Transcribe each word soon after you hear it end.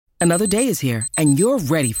Another day is here, and you're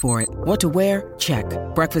ready for it. What to wear? Check.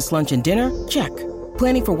 Breakfast, lunch, and dinner? Check.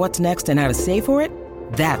 Planning for what's next and how to save for it?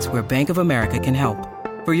 That's where Bank of America can help.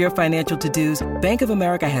 For your financial to-dos, Bank of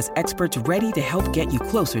America has experts ready to help get you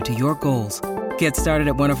closer to your goals. Get started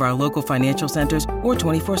at one of our local financial centers or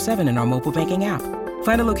 24/7 in our mobile banking app.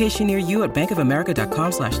 Find a location near you at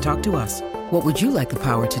bankofamerica.com/talktous. What would you like the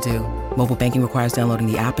power to do? Mobile banking requires downloading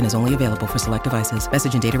the app and is only available for select devices.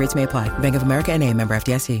 Message and data rates may apply. Bank of America N.A., member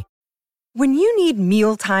FDIC. When you need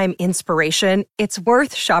mealtime inspiration, it's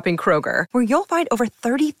worth shopping Kroger, where you'll find over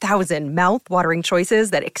 30,000 mouth-watering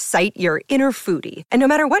choices that excite your inner foodie. And no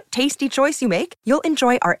matter what tasty choice you make, you'll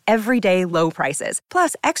enjoy our everyday low prices,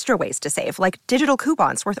 plus extra ways to save, like digital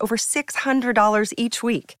coupons worth over $600 each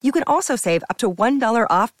week. You can also save up to $1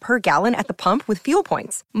 off per gallon at the pump with fuel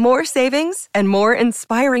points. More savings and more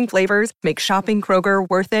inspiring flavors make shopping Kroger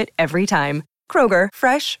worth it every time. Kroger,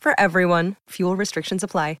 fresh for everyone. Fuel restrictions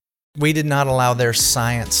apply. We did not allow their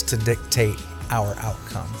science to dictate our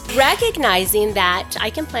outcome. Recognizing that I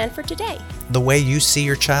can plan for today. The way you see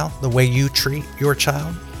your child, the way you treat your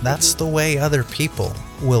child, that's the way other people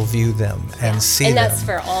will view them and see them. And that's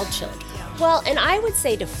for all children. Well, and I would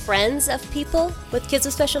say to friends of people with kids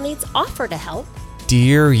with special needs, offer to help.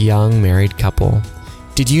 Dear young married couple,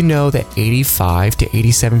 did you know that 85 to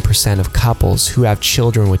 87% of couples who have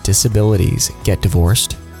children with disabilities get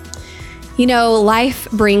divorced? You know, life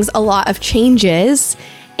brings a lot of changes,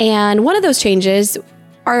 and one of those changes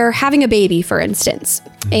are having a baby, for instance,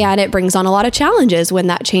 and it brings on a lot of challenges when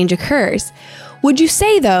that change occurs. Would you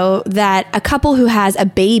say, though, that a couple who has a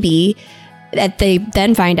baby, that they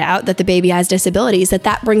then find out that the baby has disabilities,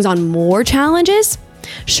 that brings on more challenges?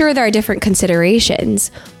 Sure, there are different considerations,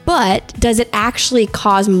 but does it actually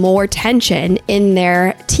cause more tension in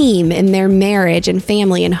their team, in their marriage and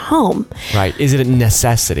family and home? Right. Is it a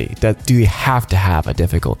necessity? Do they have to have a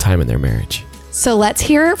difficult time in their marriage? So let's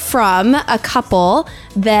hear from a couple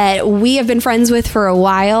that we have been friends with for a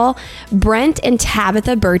while, Brent and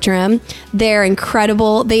Tabitha Bertram. They're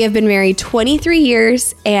incredible. They have been married 23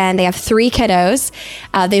 years and they have 3 kiddos.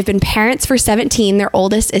 They've been parents for 17. Their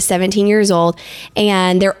oldest is 17 years old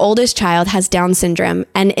and their oldest child has Down syndrome.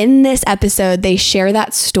 And in this episode, they share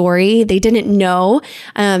that story. They didn't know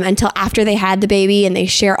until after they had the baby, and they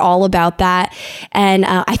share all about that. And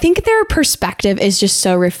I think their perspective is just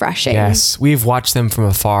so refreshing. Yes, we've watched them from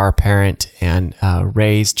afar, parent and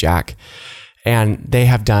raise Jack, and they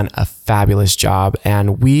have done a fabulous job.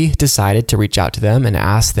 And we decided to reach out to them and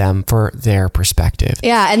ask them for their perspective.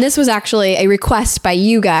 Yeah, and this was actually a request by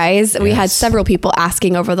you guys. We had several people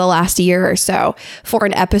asking over the last year or so for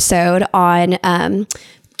an episode on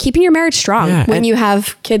keeping your marriage strong when you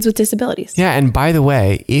have kids with disabilities. Yeah. And by the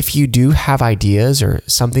way, if you do have ideas or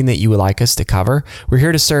something that you would like us to cover, we're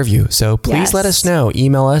here to serve you. So please let us know.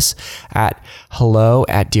 Email us at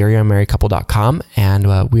hello@dearyoungmarriedcouple.com.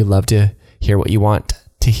 And we love to hear what you want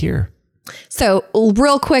to hear. So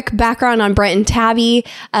real quick background on Brent and Tabby.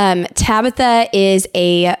 Tabitha is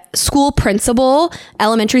a school principal,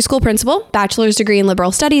 elementary school principal, bachelor's degree in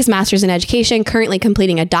liberal studies, master's in education, currently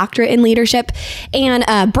completing a doctorate in leadership. And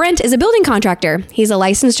Brent is a building contractor. He's a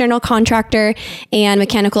licensed general contractor and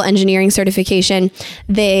mechanical engineering certification.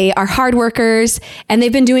 They are hard workers, and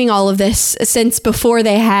they've been doing all of this since before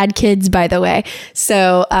they had kids, by the way.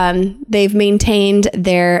 So they've maintained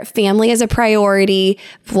their family as a priority.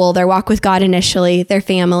 Well, their walk with God initially, their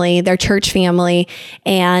family, their church family,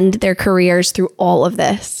 and their careers through all of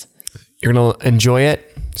this. You're going to enjoy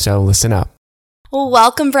it, so listen up. Well,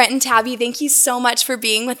 welcome, Brent and Tabby. Thank you so much for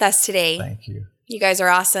being with us today. Thank you. You guys are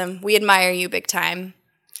awesome. We admire you big time.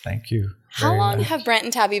 Thank you. How long have Brent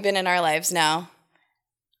and Tabby been in our lives now?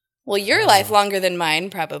 Well, your life longer than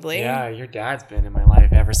mine, probably. Yeah, your dad's been in my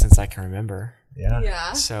life ever since I can remember.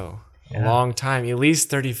 Yeah. So, a long time, at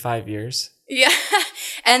least 35 years. Yeah.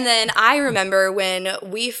 And then I remember when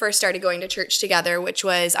we first started going to church together, which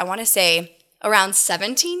was, I want to say, around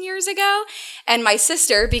 17 years ago. And my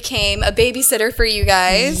sister became a babysitter for you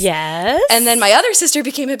guys. Yes. And then my other sister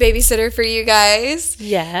became a babysitter for you guys.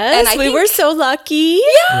 Yes. And we were so lucky.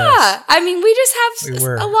 Yeah. Yes. I mean, we just have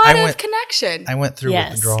a lot of connection. I went through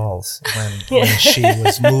withdrawals when she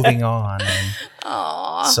was moving on.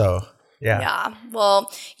 Aww. So... Yeah.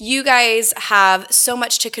 Well, you guys have so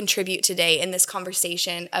much to contribute today in this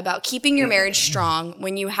conversation about keeping your marriage strong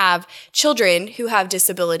when you have children who have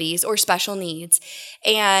disabilities or special needs.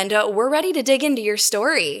 And we're ready to dig into your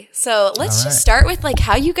story. So let's just start with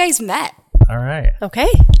how you guys met. All right.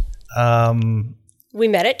 Okay. We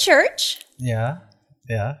met at church. Yeah.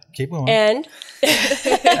 Yeah, keep going. And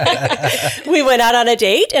we went out on a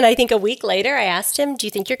date, and I think a week later, I asked him, "Do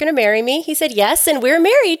you think you're going to marry me?" He said yes, and we were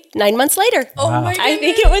married 9 months later. Oh my I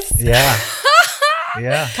think it was Yeah.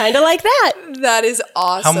 Yeah. kind of like that. That is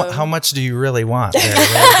awesome. How much do you really want?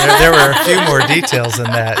 There were a few more details in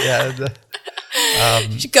that. Yeah.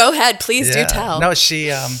 Go ahead, please do Yeah. tell. No,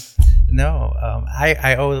 she.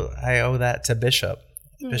 I owe that to Bishop.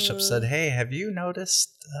 Bishop said, "Hey, have you noticed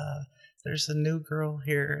there's a new girl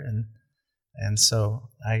here?" And so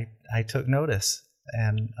I took notice,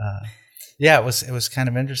 and it was kind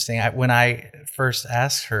of interesting. When I first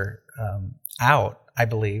asked her out, I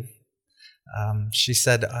believe she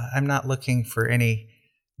said, "I'm not looking for any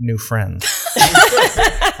new friends."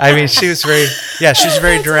 I mean, she was very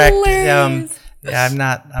direct. hilarious. I'm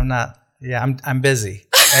not. Yeah, I'm busy,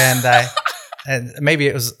 and maybe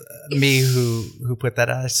it was me who put that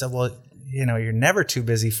out. I said, "Well, you're never too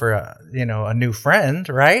busy for a new friend,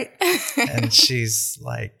 right?" And she's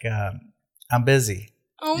like, "I'm busy."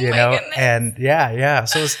 Oh my goodness. And yeah.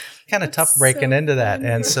 So it was kind of tough breaking into that.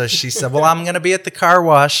 And so she said, "Well, I'm going to be at the car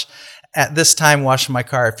wash at this time washing my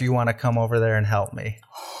car if you want to come over there and help me."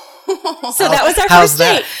 So that was our How's first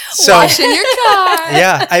that? date. So Washing your car.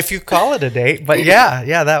 yeah, if you call it a date, but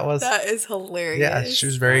that was That is hilarious. yeah. She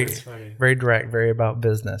was very direct, very about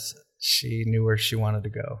business. She knew where she wanted to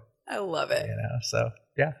go. I love it. So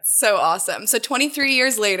yeah. So awesome. So 23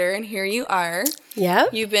 years later, and here you are. Yeah.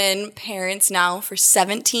 You've been parents now for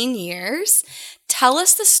 17 years. Tell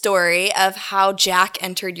us the story of how Jack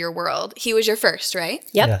entered your world. He was your first, right?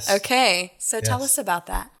 Yep. Yes. Okay. So tell Yes. us about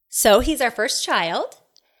that. So he's our first child,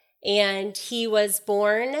 and he was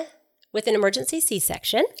born with an emergency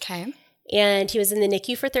C-section, Okay. and he was in the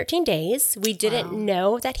NICU for 13 days. We didn't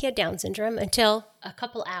know that he had Down syndrome until a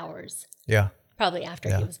couple hours, Yeah. probably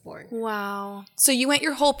after he was born. Wow. So you went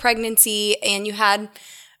your whole pregnancy and you had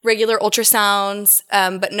regular ultrasounds,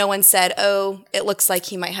 but no one said, "Oh, it looks like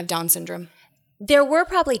he might have Down syndrome." There were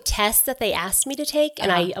probably tests that they asked me to take,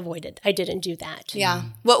 and I avoided. I didn't do that. Yeah.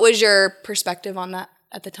 What was your perspective on that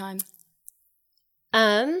at the time?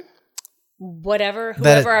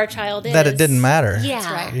 Whoever our child is. That it didn't matter. Yeah.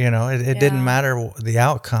 That's right. It didn't matter the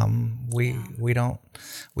outcome. We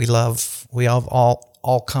love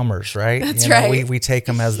all comers, right? That's right. We take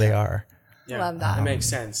them as they are. Love that. That makes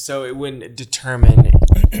sense. So it wouldn't determine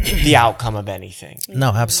the outcome of anything. No,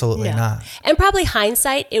 absolutely No. not. And probably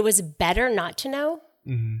hindsight, it was better not to know.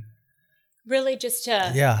 Mm-hmm. Really just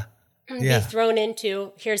to Yeah. be thrown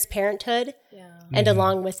into, here's parenthood, and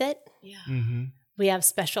along with it, we have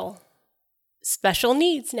special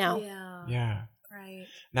needs now. Yeah. Right.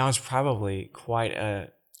 Now it's probably quite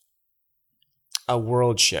a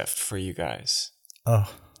world shift for you guys.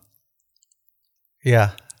 Oh.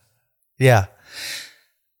 Yeah. Yeah.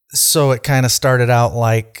 So it kind of started out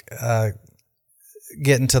like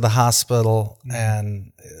getting to the hospital,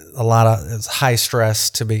 and a lot of it was high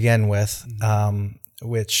stress to begin with,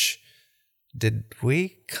 which did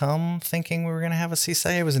we come thinking we were going to have a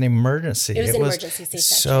C-section? It was an emergency. It was an emergency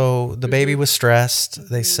C-section. So the baby was stressed.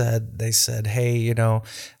 They said, "Hey,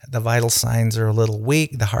 the vital signs are a little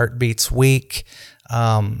weak. The heartbeat's weak.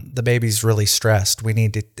 The baby's really stressed. We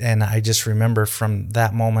need to," and I just remember from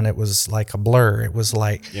that moment, it was like a blur. It was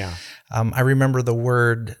like, I remember the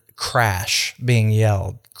word crash being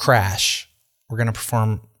yelled, crash. We're going to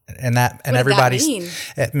perform. And everybody's, mean?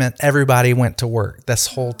 it meant everybody went to work. This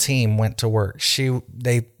whole team went to work.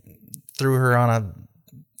 They threw her on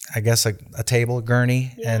a table, a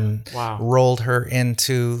gurney, and rolled her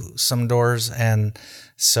into some doors. And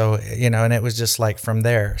so, and it was just like from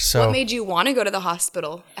there. So What made you want to go to the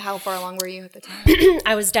hospital? How far along were you at the time?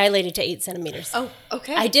 I was dilated to 8 centimeters. Oh,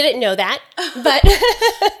 okay. I didn't know that, but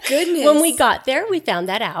Goodness. when we got there, we found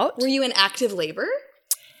that out. Were you in active labor?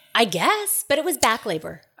 I guess, but it was back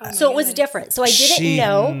labor. So it was different. So I didn't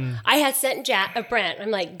know. I had sent Brent,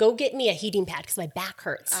 I'm like, go get me a heating pad because my back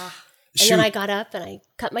hurts. And then I got up and I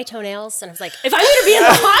cut my toenails, and I was like, if I'm going to be in the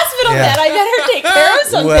hospital bed, I better take care of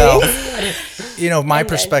something. Well, my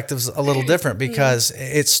perspective's a little different because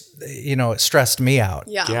it stressed me out.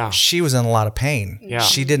 Yeah. She was in a lot of pain. Yeah.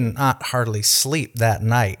 She did not hardly sleep that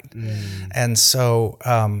night. And so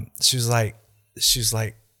she was like,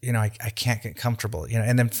 I can't get comfortable,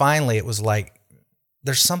 and then finally it was like,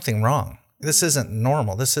 there's something wrong. This isn't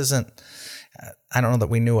normal. This isn't, I don't know that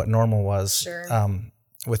we knew what normal was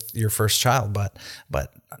with your first child, but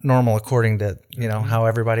normal according to, how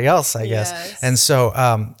everybody else, I guess. Yes. And so,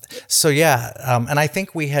 and I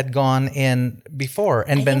think we had gone in before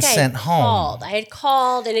and been sent home. I had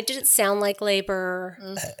called, and it didn't sound like labor.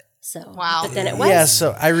 So, Wow. But then it was. Yeah,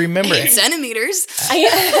 so I remember 8 centimeters.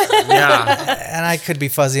 Yeah. and I could be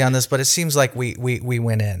fuzzy on this, but it seems like we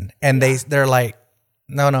went in and they're like,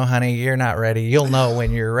 no, honey, you're not ready. You'll know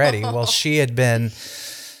when you're ready. Well, she had been,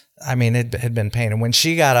 it had been pain. And when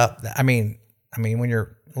she got up, when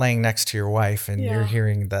you're laying next to your wife and you're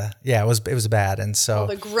hearing it was bad. And so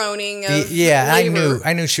The groaning of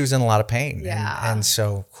I knew she was in a lot of pain. Yeah. And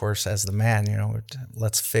so of course, as the man,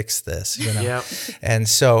 let's fix this, Yep. And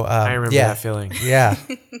so, I remember that feeling. Yeah.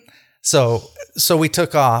 So we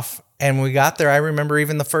took off and we got there. I remember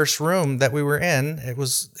even the first room that we were in, it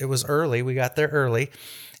was early. We got there early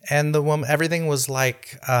and the woman, everything was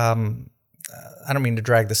like, I don't mean to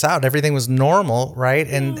drag this out. Everything was normal. Right.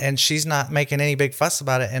 And she's not making any big fuss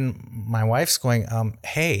about it. And my wife's going,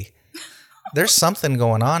 hey, there's something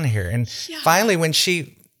going on here. And finally, when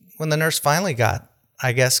the nurse finally got,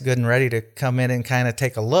 I guess, good and ready to come in and kind of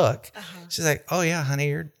take a look, she's like, oh yeah, honey,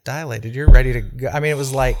 you're dilated. You're ready to go. It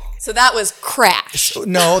was like. So that was crash.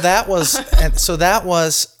 No, that was,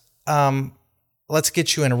 let's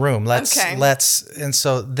get you in a room. And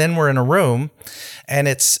so then we're in a room and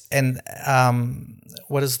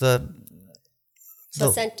what is the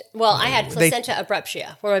placenta? Well, I had placenta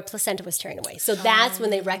abruptia where my placenta was tearing away. So that's when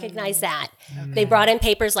they recognized that. Okay. They brought in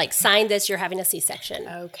papers like, sign this, you're having a C-section.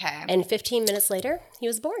 Okay. And 15 minutes later, he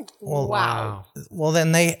was born. Well, wow. Well,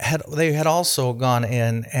 then they had also gone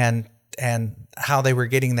in and how they were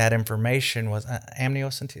getting that information was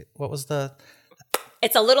amniocentesis. What was the...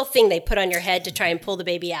 It's a little thing they put on your head to try and pull the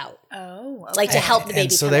baby out. Oh, okay. Like to help the baby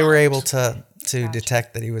and so come they were out. able to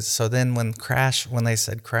detect that he was. So then when they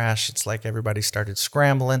said crash, it's like everybody started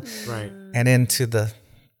scrambling and into the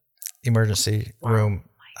emergency room,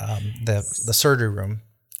 the surgery room.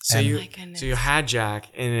 So you had Jack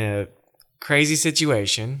in a crazy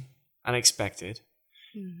situation, unexpected,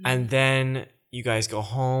 and then you guys go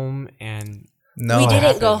home and we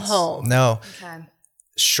didn't go home. No. Okay.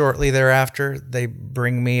 Shortly thereafter, they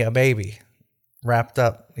bring me a baby wrapped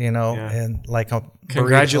up, in like a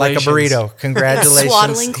burrito. Congratulations.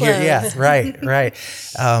 Swaddling clothes. Yeah, right.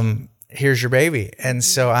 Here's your baby. And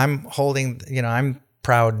so I'm holding, I'm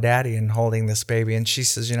proud daddy and holding this baby. And she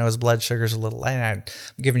says, his blood sugar's a little, I'm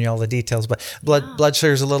giving you all the details, but blood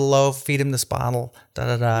sugar's a little low. Feed him this bottle,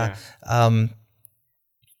 Yeah.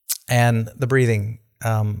 And the breathing,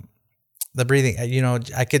 it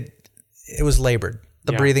was labored.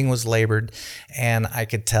 The breathing was labored and I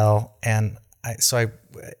could tell. And so I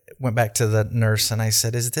went back to the nurse and I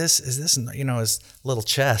said, is this, his little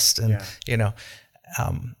chest? And,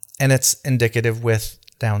 and it's indicative with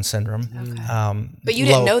Down syndrome. Okay. But you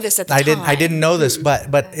didn't know this at the time. I didn't know this, but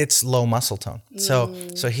it's low muscle tone. So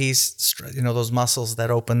he's, those muscles that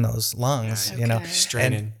open those lungs,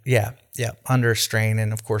 straining. And under strain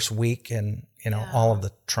and of course weak and, all of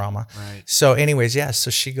the trauma. Right. So anyways,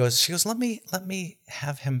 so she goes, let me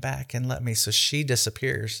have him back and so she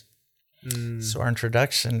disappears. So our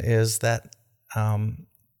introduction is that, a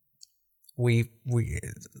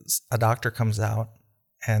doctor comes out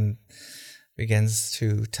and begins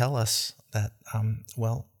to tell us that,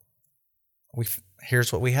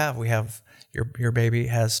 here's what we have. We have your baby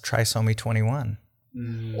has trisomy 21.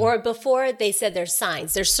 Or before they said there's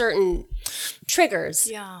signs, there's certain triggers.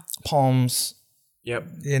 Yeah. Palms.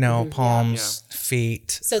 Yep. Palms,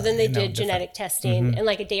 feet. So then they did genetic testing and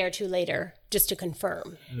like a day or two later just to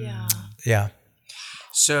confirm. Yeah. Yeah.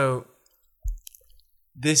 So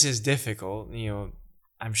this is difficult.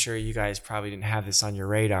 I'm sure you guys probably didn't have this on your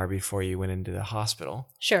radar before you went into the hospital.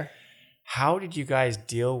 Sure. How did you guys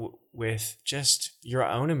deal with just your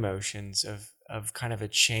own emotions of kind of a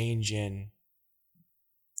change in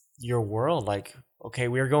your world? Like, okay,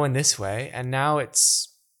 we were going this way and now it's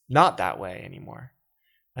not that way anymore.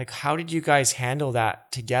 Like, how did you guys handle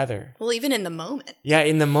that together? Well, even in the moment. Yeah,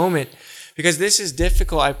 in the moment. Because this is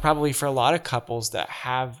difficult, probably for a lot of couples that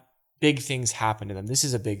have big things happen to them. This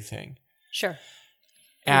is a big thing. Sure.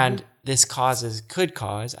 And this could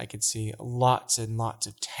cause, I could see, lots and lots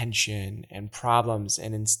of tension and problems.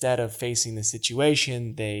 And instead of facing the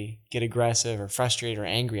situation, they get aggressive or frustrated or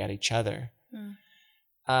angry at each other.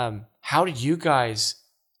 How did you guys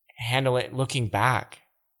handle it looking back?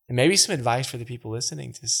 And maybe some advice for the people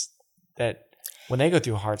listening to that when they go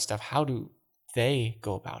through hard stuff, how do they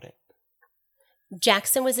go about it?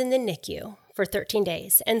 Jackson was in the NICU for 13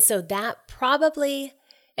 days. And so that probably...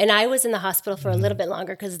 And I was in the hospital for a little bit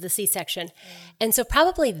longer because of the C-section. And so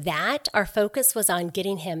probably that, our focus was on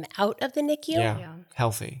getting him out of the NICU. Yeah.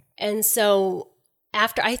 Healthy. And so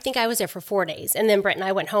after, I think I was there for 4 days. And then Brett and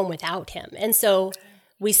I went home without him. And so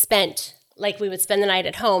we would spend the night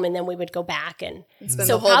at home and then we would go back. And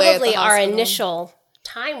so probably our initial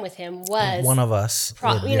time with him was one of us,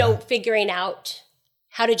 figuring out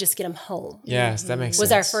how to just get him home. Yes, that makes sense.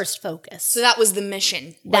 Was our first focus. So that was the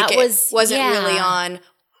mission. That wasn't really on,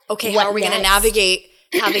 okay, how are we going to navigate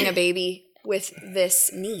having a baby with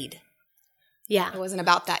this need? Yeah. It wasn't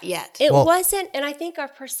about that yet. It wasn't, and I think our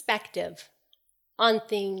perspective on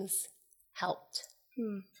things helped.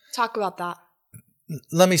 Talk about that.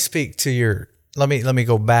 Let me speak to let me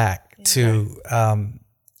go back to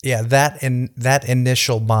that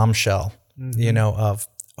initial bombshell, of,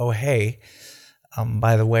 oh, hey,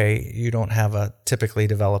 by the way, you don't have a typically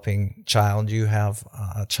developing child, you have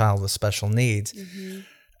a child with special needs.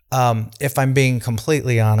 If I'm being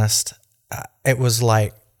completely honest, it was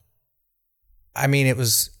like,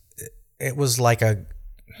 it was like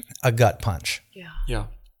a gut punch. Yeah.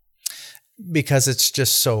 Because it's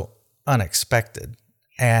just so unexpected.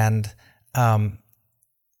 And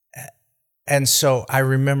so I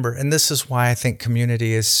remember, and this is why I think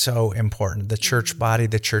community is so important, the church body,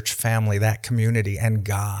 the church family, that community, and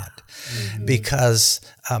God, because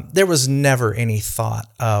there was never any thought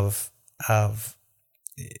of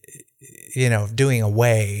doing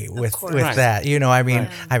away with that.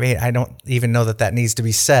 I don't even know that needs to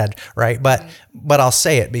be said, right? But I'll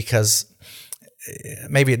say it because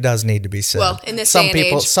maybe it does need to be said. Well, in this day and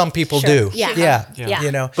age, some people do. Yeah.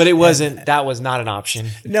 But it wasn't. That was not an option.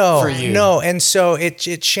 No, for you. No, and so it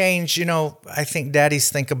changed. I think daddies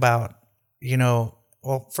think about,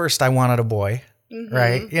 well, first I wanted a boy,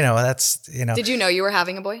 right? That's Did you know you were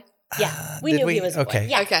having a boy? Yeah, we knew he was a boy. Okay.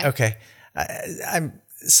 Yeah. Okay.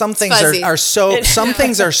 Some things are so. Some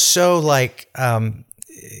things are so like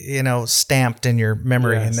stamped in your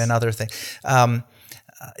memory, and then other things.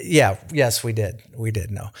 Yes, we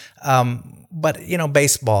did know. But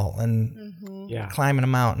baseball and climbing a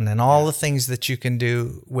mountain and all the things that you can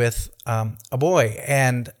do with a boy.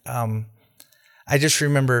 And I just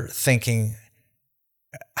remember thinking,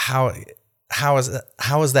 how is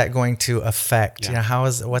that going to affect?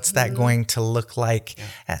 What's that going to look like?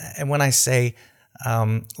 And when I say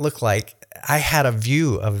look like, I had a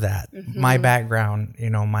view of that. My background,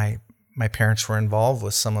 my parents were involved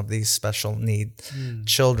with some of these special need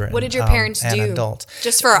children. What did your parents and do? Adults.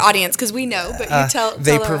 Just for our audience, because we know, but you tell.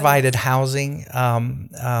 They provided housing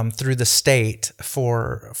through the state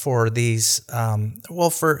for these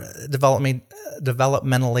for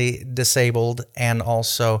developmentally disabled and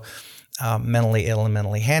also mentally ill and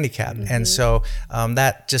mentally handicapped. And so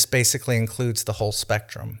that just basically includes the whole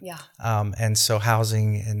spectrum. Yeah. And so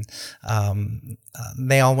housing and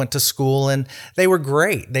they all went to school and they were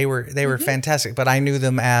great. They were fantastic, but I knew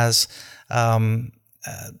them as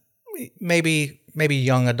maybe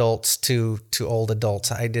young adults to old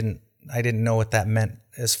adults. I didn't know what that meant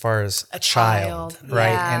as far as a child,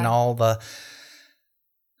 right? Yeah. And all the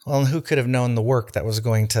who could have known the work that was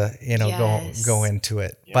going to, go into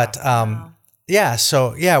it. Yeah. But,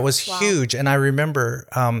 it was huge. And I remember,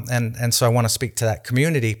 and so I want to speak to that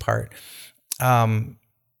community part. I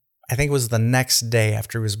think it was the next day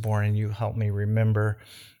after he was born, and you helped me remember,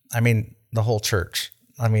 the whole church,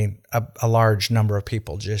 a large number of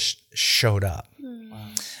people just showed up.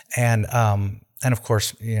 Wow. And of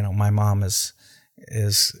course, my mom is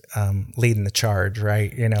leading the charge,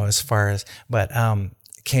 right? As far as, but,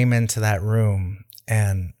 came into that room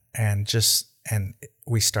and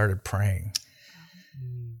we started praying,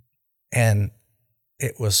 and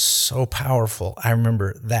it was so powerful. I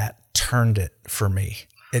remember that turned it for me.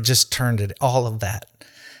 It just turned it, all of that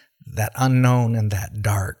unknown and that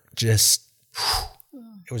dark, just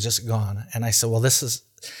it was just gone. And I said, well, this is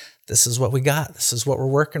what we got. This is what we're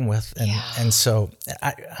working with. And so,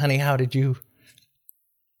 honey, how did you?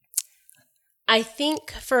 I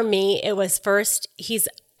think for me, it was first, he's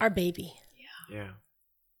our baby. Yeah.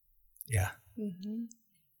 Mm-hmm.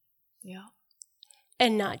 Yeah.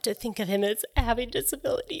 And not to think of him as having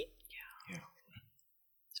disability. Yeah.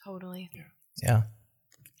 Totally. Yeah.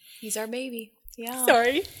 He's our baby. Yeah.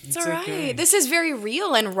 Sorry. It's all right. Okay. This is very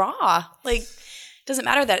real and raw. Like, doesn't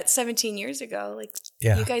matter that it's 17 years ago. Like,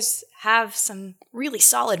 you guys have some really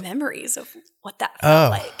solid memories of what that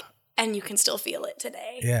felt like. And you can still feel it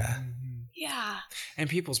today. Yeah. Yeah. And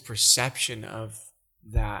people's perception of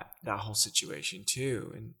that whole situation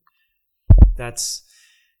too. And that's,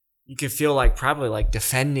 you could feel like probably like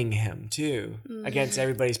defending him too against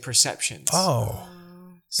everybody's perceptions. Oh.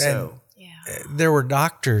 So there were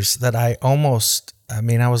doctors that I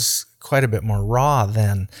was quite a bit more raw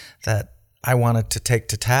then, that I wanted to take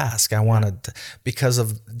to task. Because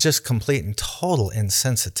of just complete and total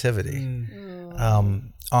insensitivity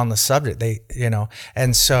on the subject.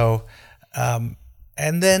 And so, and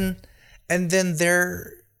then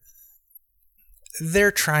there,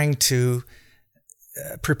 they're trying to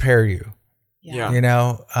prepare you. Yeah. You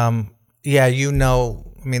know,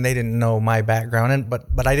 I mean, they didn't know my background,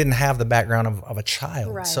 but I didn't have the background of a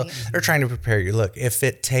child. Right. So they're trying to prepare you. Look, if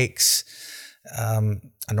it takes a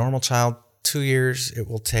normal child 2 years, it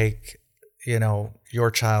will take,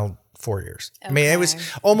 your child 4 years. Okay. I mean, it was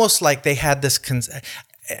almost like they had this,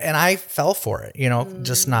 and I fell for it,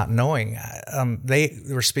 just not knowing. They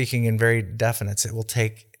were speaking in very definites. It will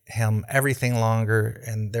take him everything longer,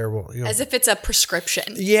 and there will as if it's a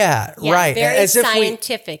prescription. Yeah, right. Very as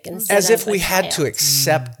scientific, as if we had to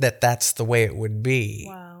accept that that's the way it would be.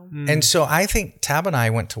 Wow. And so I think Tab and I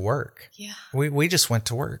went to work. Yeah, we just went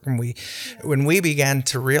to work, and when we began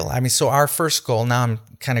to realize. I mean, so our first goal. Now I'm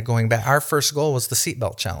kind of going back. Our first goal was the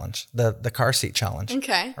seatbelt challenge, the car seat challenge.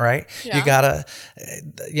 Okay, right. Yeah. You gotta,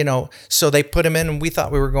 So they put him in, and we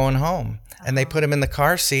thought we were going home. And they put him in the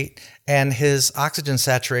car seat, and his oxygen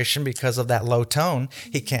saturation, because of that low tone,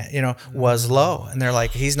 he can't, was low. And they're like,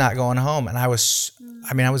 he's not going home. And I was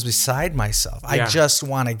beside myself. I just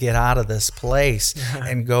want to get out of this place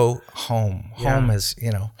and go home. Yeah. Home is,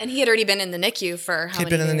 And he had already been in the NICU for how many days? He'd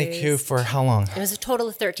been in the NICU for how long? It was a total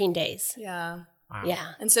of 13 days. Yeah. Wow.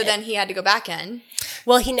 Yeah. And so then he had to go back in.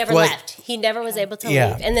 Well, he never left. He never was able to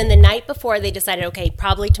leave. And then the night before, they decided, okay,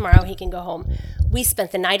 probably tomorrow he can go home. We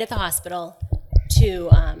spent the night at the hospital to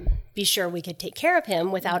be sure we could take care of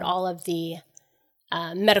him without all of the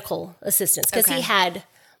medical assistance. Because he had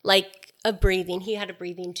he had a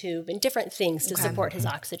breathing tube and different things to support his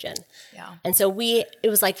oxygen. Yeah. And so it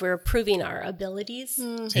was like we were proving our abilities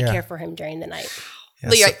to take care for him during the night.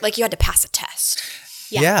 Yeah, like you had to pass a test.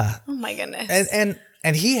 Yeah. Oh my goodness.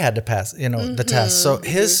 And he had to pass, the test. So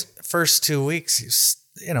his first 2 weeks,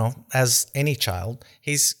 as any child,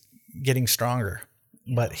 he's getting stronger,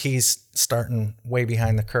 but he's starting way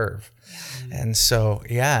behind the curve. Yeah. And so,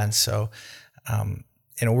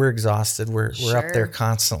 we're exhausted. We're up there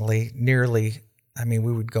constantly, we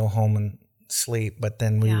would go home and sleep, but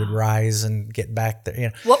then we would rise and get back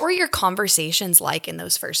there. What were your conversations like in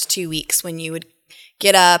those first 2 weeks when you would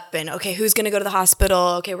get up and, okay, who's going to go to the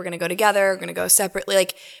hospital? Okay, we're going to go together. We're going to go separately.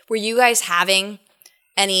 Like, were you guys having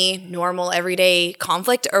any normal everyday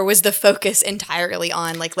conflict, or was the focus entirely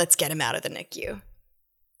on let's get him out of the NICU?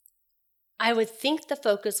 I would think the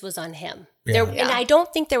focus was on him. Yeah. And I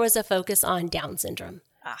don't think there was a focus on Down syndrome.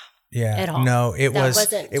 At all. No,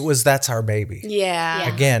 that's our baby.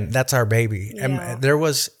 Yeah. Again, that's our baby. Yeah. And there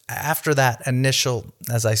was, after that initial,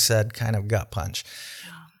 as I said, kind of gut punch,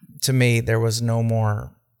 to me, there was no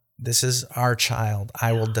more, this is our child.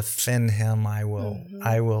 I will defend him. I will,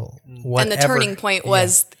 whatever. And the turning point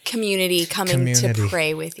was community coming to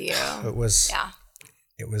pray with you. It was,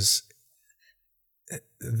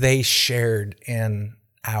 they shared in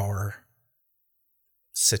our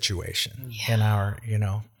situation, in our,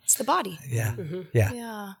 It's the body. Yeah. Mm-hmm.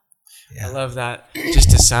 Yeah. I love that.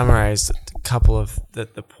 Just to summarize a couple of the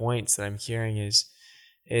points that I'm hearing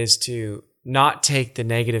is to not take the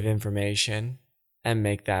negative information and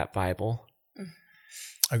make that Bible.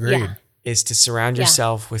 Agreed. Yeah. Is to surround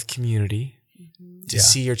yourself with community, to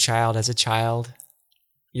see your child as a child,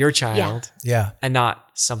 your child, and not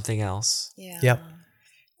something else. Yeah. Yep.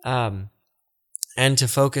 And to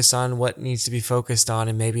focus on what needs to be focused on,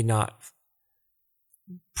 and maybe not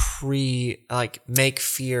make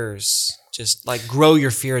fears, just grow your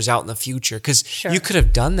fears out in the future. Because you could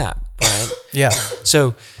have done that, Brian. Yeah.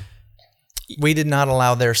 So we did not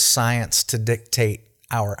allow their science to dictate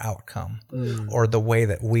our outcome or the way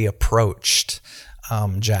that we approached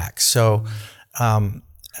Jack. So,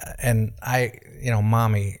 and I,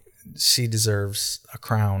 mommy, she deserves a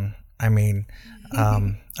crown. I mean,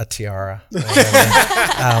 a tiara.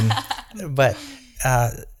 But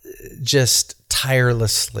just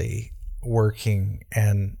tirelessly working,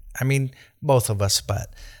 and I mean, both of us,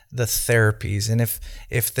 but the therapies. And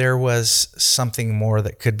if there was something more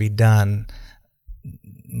that could be done,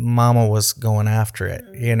 Mama was going after it,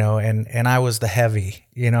 and I was the heavy,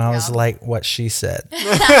 I was like what she said,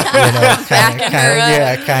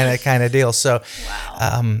 kind of deal. So,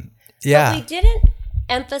 but we didn't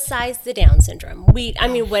emphasize the Down syndrome.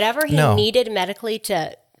 Whatever he needed medically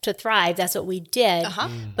to thrive, that's what we did.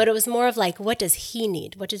 But it was more of what does he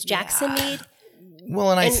need? What does Jackson need?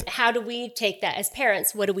 Well, and how do we take that as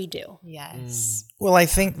parents? What do we do? Yes. Well, I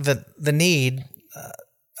think that the need,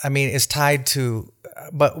 is tied to,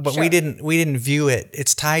 but we didn't view it.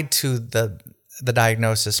 It's tied to the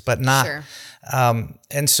diagnosis, but not. Sure.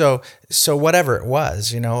 And so whatever it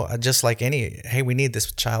was, just like hey, we need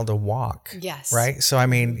this child to walk. Yes. Right. So,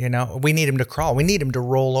 we need him to crawl. We need him to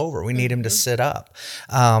roll over. We need him to sit up.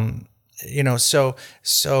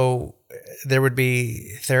 so there would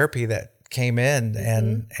be therapy that came in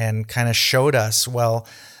and kind of showed us, well,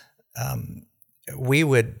 we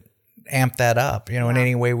would amp that up, in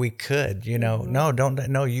any way we could,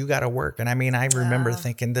 no, you got to work. And I mean, I remember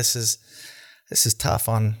thinking this is tough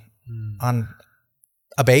on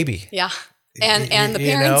a baby. Yeah. And the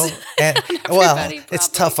parents. And well, it's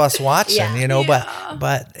tough us watching,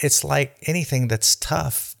 but it's like anything that's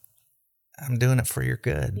tough. I'm doing it for your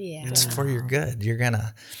good. Yeah. It's for your good. You're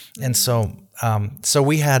gonna. And so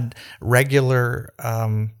we had regular,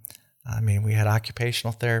 we had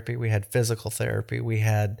occupational therapy, we had physical therapy, we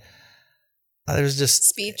had, there's just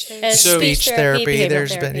speech therapy.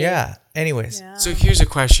 There's been, anyways. Yeah. So here's a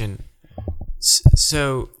question.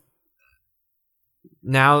 So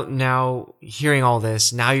now hearing all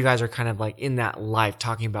this, now you guys are kind of like in that life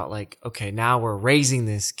talking about like, okay, now we're raising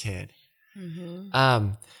this kid.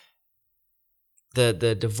 Mm-hmm.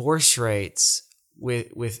 The divorce rates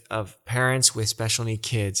of parents with special need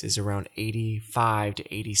kids is around 85 to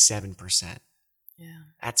 87%. Yeah.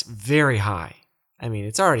 That's very high. I mean,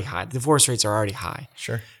 it's already high. Divorce rates are already high.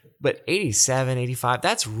 Sure. But 87, 85,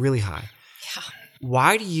 that's really high. Yeah.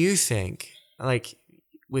 Why do you think, like,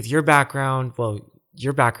 with your background,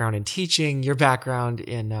 your background in teaching, your background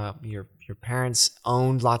in your parents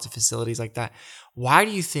owned lots of facilities like that, why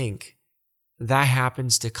do you think that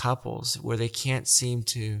happens to couples where they can't seem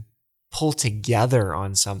to pull together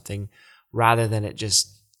on something rather than it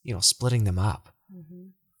just, splitting them up? Mm-hmm.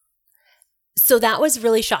 So that was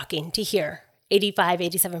really shocking to hear, 85,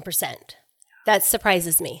 87%. That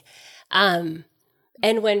surprises me. And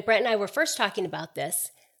when Brent and I were first talking about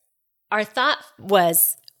this, our thought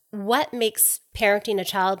was, what makes parenting a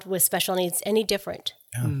child with special needs any different?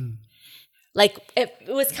 Like, it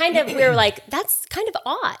was kind of, we were like, that's kind of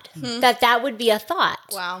odd that would be a thought.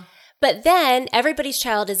 Wow. But then everybody's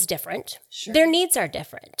child is different. Sure. Their needs are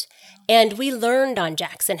different. And we learned on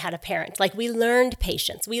Jackson how to parent. Like, we learned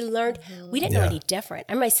patience. We learned, we didn't know any different.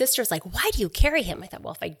 And my sister was like, why do you carry him? I thought,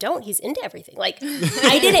 well, if I don't, he's into everything. Like,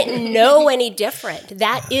 I didn't know any different.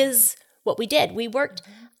 That is what we did. We worked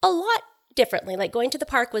a lot differently. Like, going to the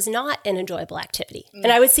park was not an enjoyable activity.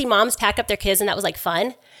 And I would see moms pack up their kids and that was like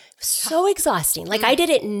fun. So exhausting. Like, I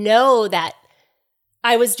didn't know that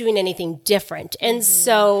I was doing anything different. And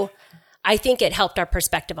so I think it helped our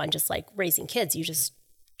perspective on just like raising kids. You just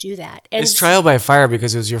do that. And it's trial by fire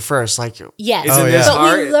because it was your first. Like, yes. Isn't this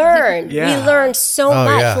hard? We learned. We learned so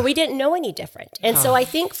much, but we didn't know any different. And so I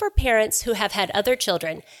think for parents who have had other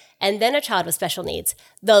children and then a child with special needs,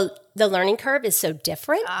 the learning curve is so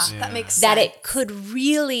different that makes sense. That it could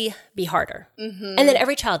really be harder. Mm-hmm. And then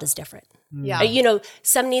every child is different. Yeah.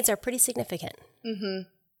 Some needs are pretty significant. Mm-hmm.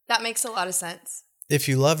 That makes a lot of sense. If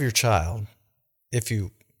you love your child, if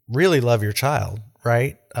you really love your child,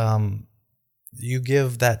 right? You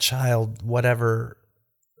give that child whatever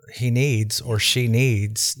he needs or she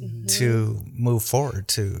needs to move forward,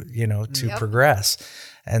 to progress.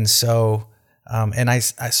 And so,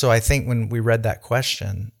 I think when we read that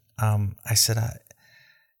question, I said,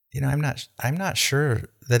 I'm not sure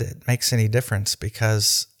that it makes any difference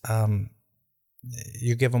because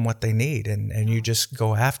you give them what they need and you just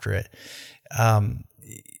go after it.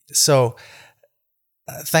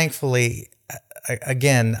 Thankfully,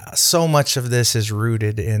 again, so much of this is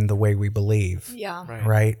rooted in the way we believe. Yeah.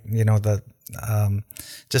 Right.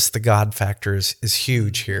 Just the God factor is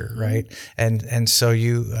huge here. Right. And so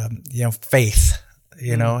faith,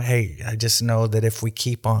 hey, I just know that if we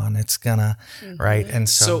keep on, it's gonna, right. And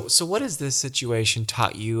so what has this situation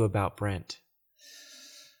taught you about Brent?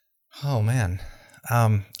 Oh man.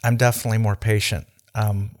 I'm definitely more patient.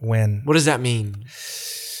 What does that mean?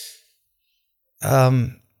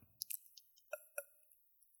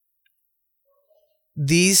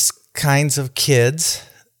 These kinds of kids,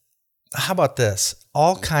 how about this?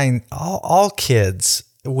 All kids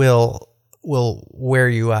will wear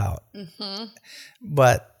you out. Mm-hmm.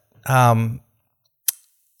 But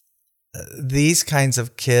these kinds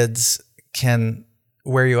of kids can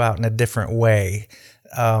wear you out in a different way.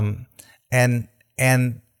 And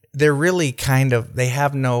they're really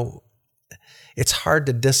it's hard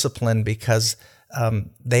to discipline because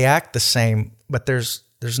they act the same, but there's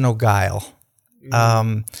no guile.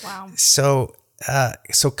 Wow. So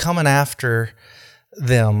coming after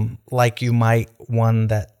them like you might one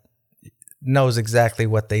that knows exactly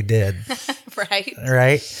what they did. Right.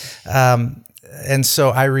 Right. And so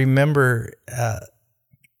I remember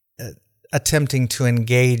attempting to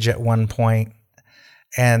engage at one point.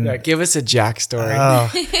 And give us a Jack story.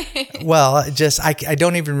 Well, I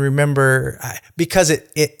don't even remember because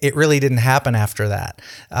it really didn't happen after that.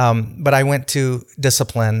 But I went to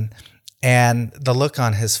discipline And the look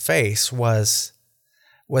on his face was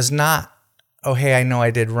not, oh, hey, I know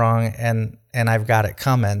I did wrong and I've got it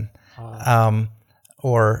coming.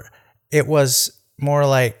 Or it was more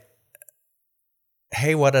like,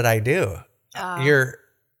 hey, what did I do?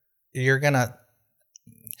 You're going to,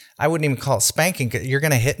 I wouldn't even call it spanking. You're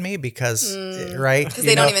going to hit me because, right? Because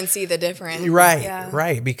they don't even see the difference. Right. Yeah.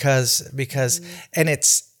 Right. Because, and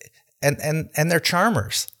it's, and they're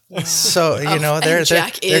charmers. Wow. So, they're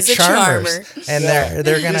Jack is they're charmers. And they're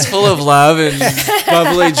going to. He's full of love and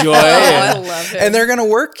bubbly joy. I love it. And they're going to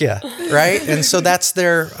work you. Right. And so that's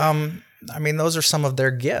their, those are some of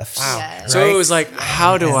their gifts. Wow. Yes. Right? So it was like,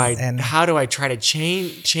 how do I try to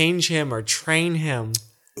change him or train him?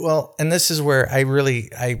 Well, and this is where I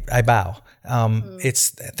bow.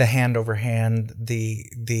 It's the hand over hand,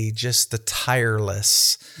 the just the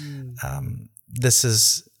tireless.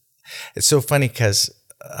 It's so funny because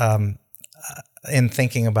in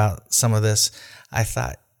thinking about some of this, I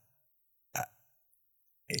thought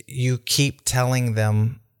you keep telling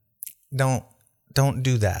them, don't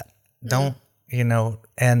do that. Don't,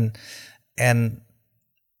 and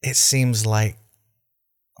it seems like,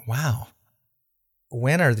 wow,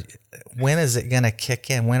 when is it going to kick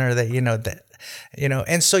in? When are they,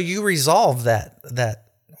 and so you resolve that,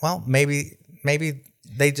 well, maybe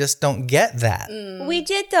they just don't get that. We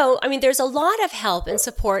did, though. I mean, there's a lot of help and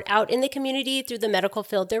support out in the community through the medical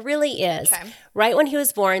field. There really is. Okay. Right when he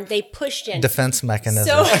was born, they pushed in. Defense mechanism.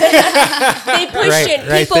 So they pushed in.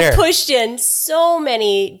 Right People there. pushed in so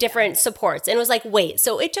many different supports. And it was like, wait.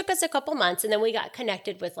 So it took us a couple months, and then we got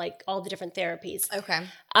connected with like all the different therapies. Okay.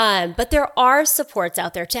 But there are supports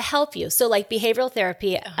out there to help you. So like behavioral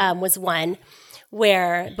therapy was one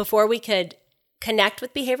where before we could connect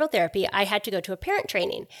with behavioral therapy, I had to go to a parent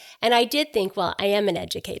training. And I did think, well, I am an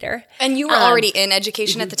educator. And you were already in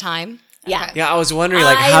education at the time? Yeah. Okay. Yeah, I was wondering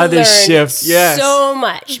how this shift. Yes. So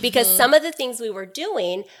much because some of the things we were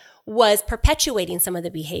doing was perpetuating some of the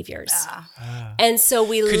behaviors. And so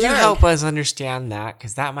we learned. Could you help us understand that?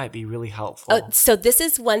 Because that might be really helpful. So this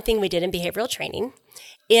is one thing we did in behavioral training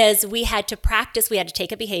is we had to practice, we had to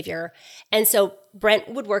take a behavior. And so Brent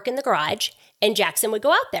would work in the garage and Jackson would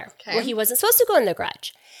go out there where he wasn't supposed to go in the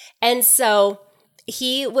garage. And so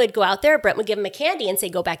he would go out there, Brent would give him a candy and say,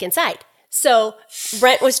 go back inside. So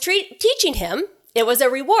Brent was teaching him, it was a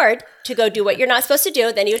reward to go do what you're not supposed to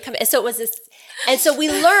do. Then he would come. So it was this. And so we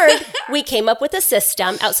learned, we came up with a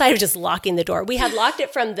system outside of just locking the door. We had locked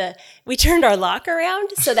it we turned our lock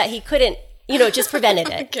around so that he couldn't, it just prevented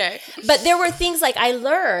it. Okay. But there were things like I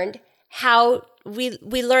learned how we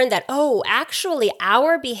learned that, actually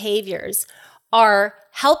our behaviors are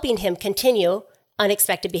helping him continue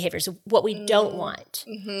unexpected behaviors, what we don't want.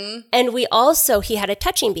 Mm-hmm. And he had a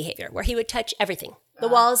touching behavior where he would touch everything, the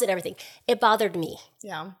walls and everything. It bothered me.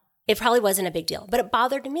 Yeah. It probably wasn't a big deal, but it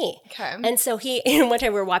bothered me. Okay. And so one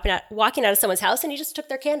time we were walking out of someone's house and he just took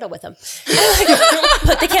their candle with him.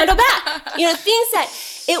 Put the candle back. Things that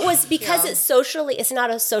it was because it's not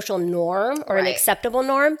a social norm or an acceptable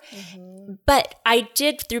norm. Mm-hmm. But I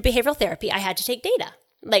did, through behavioral therapy, I had to take data.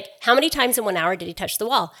 Like, how many times in 1 hour did he touch the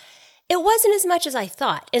wall? It wasn't as much as I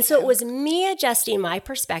thought. And so it was me adjusting my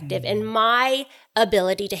perspective and my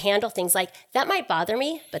ability to handle things like, that might bother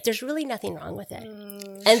me, but there's really nothing wrong with it.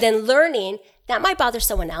 And then learning, that might bother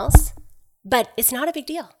someone else, but it's not a big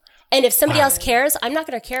deal. And if somebody else cares, I'm not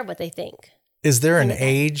going to care what they think. Is there an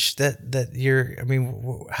age that you're,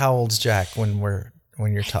 how old's Jack when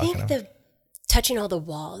you're talking about? I think touching all the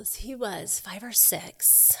walls, he was 5 or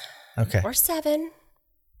 6. Okay. Or 7.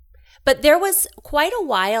 But there was quite a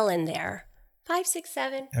while in there, 5, 6,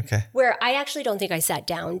 7, where I actually don't think I sat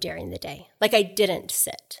down during the day. Like I didn't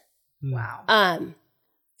sit. Wow.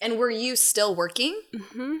 And were you still working?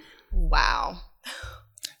 Mm-hmm. Wow.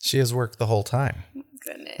 She has worked the whole time.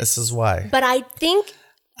 Goodness. This is why. But I think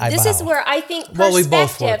this is where I think perspective. Well, we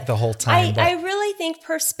both worked the whole time. I really think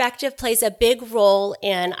perspective plays a big role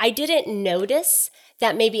in. I didn't notice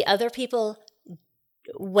that maybe other people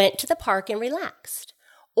went to the park and relaxed.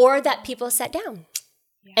 Or that people sat down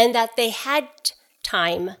and that they had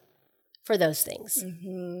time for those things.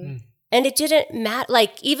 Mm-hmm. And it didn't matter.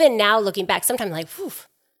 Like, even now looking back, sometimes I'm like, whew,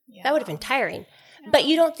 that would have been tiring. Yeah. But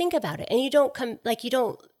you don't think about it. And you don't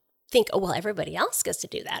think, oh, well, everybody else gets to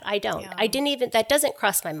do that. I don't. Yeah. That doesn't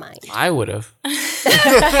cross my mind. I would have.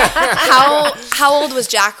 How old was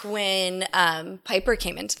Jack when Piper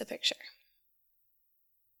came into the picture?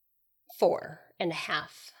 4.5.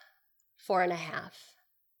 4.5.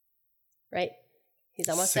 Right? He's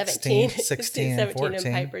almost 17. 16 and 14.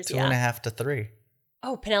 And Piper's, 2.5 to 3.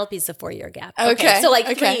 Oh, Penelope's a 4-year gap. Okay. So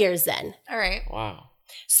 3 years then. All right. Wow.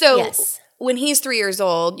 So Yes. when he's 3 years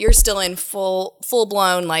old, you're still in full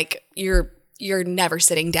blown, like you're never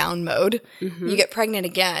sitting down mode. You get pregnant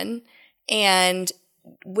again. And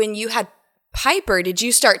when you had Piper, did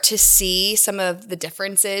you start to see some of the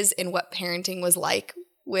differences in what parenting was like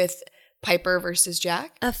with Piper versus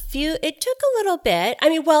Jack? It took a little bit. I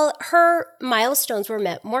mean, well, her milestones were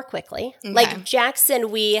met more quickly. Okay. Like Jackson,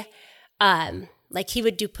 he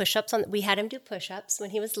would do push-ups we had him do push-ups when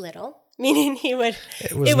he was little. Meaning it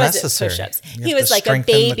wasn't necessary. push-ups. You He have was to like a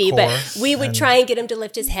strengthen the baby, core but we would try and get him to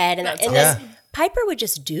lift his head. And then Piper would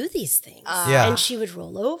just do these things. And she would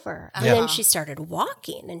roll over. And then she started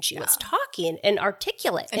walking and she was talking and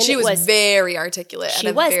articulate. And she was very articulate at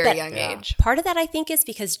a very young age. Part of that, I think, is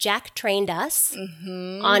because Jack trained us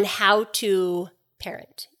on how to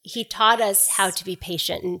parent. He taught us how to be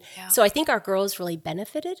patient. And so I think our girls really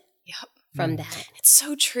benefited from that. It's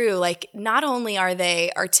so true. Like, not only are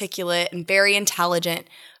they articulate and very intelligent,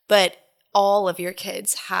 but all of your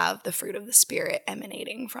kids have the fruit of the Spirit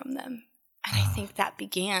emanating from them. And I think that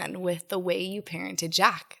began with the way you parented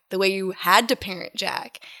Jack, the way you had to parent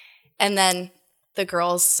Jack. And then the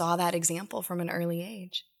girls saw that example from an early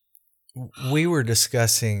age. We were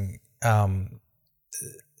discussing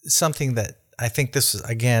something that I think this is,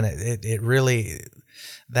 again, it really,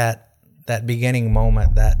 that beginning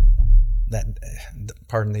moment, that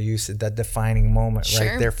pardon the usage, that defining moment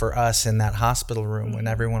right there for us in that hospital room when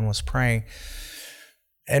everyone was praying.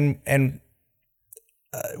 And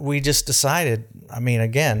we just decided, I mean,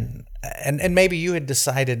 again, and maybe you had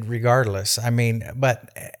decided regardless. I mean,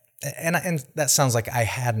 and that sounds like I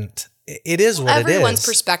hadn't. It is what it is. Everyone's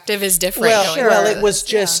perspective is different. Well, it was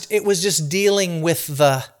just dealing with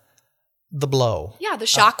the blow. Yeah, the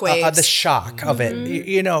shock waves. The shock of it.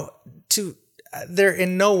 You know, there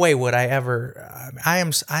in no way would I ever. I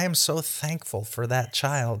am so thankful for that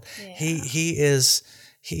child. Yeah.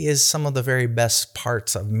 He is some of the very best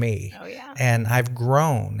parts of me. Oh yeah. And I've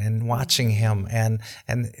grown in watching him, and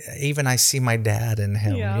even I see my dad in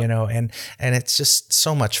him. Yeah. You know, and it's just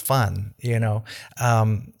so much fun. You know,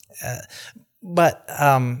 but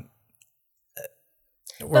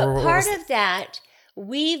part of that.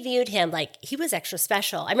 We viewed him like he was extra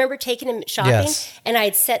special. I remember taking him shopping and I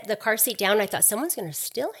had set the car seat down. And I thought someone's going to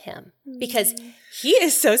steal him because he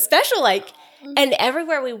is so special. And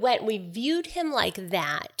everywhere we went, we viewed him like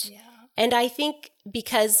that. Yeah. And I think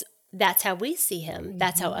because that's how we see him,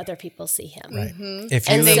 that's how other people see him. Right. They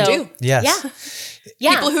do. Yes.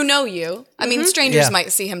 Yeah. People who know you. I mean, strangers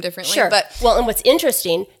might see him differently. Sure. But and what's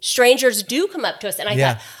interesting, strangers do come up to us. And I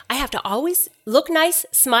thought, I have to always look nice,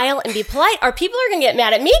 smile, and be polite, or people are going to get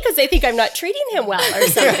mad at me because they think I'm not treating him well or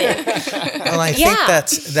something. Well, I think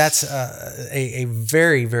that's a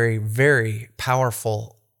very, very, very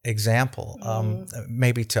powerful example,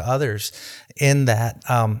 maybe to others, in that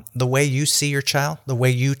the way you see your child, the way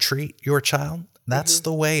you treat your child, that's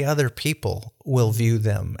the way other people will view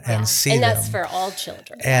them and see them. And that's for all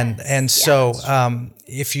children. So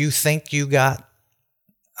if you think you got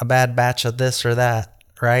a bad batch of this or that,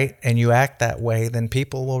 right, and you act that way, then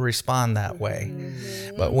people will respond that way.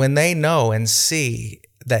 But when they know and see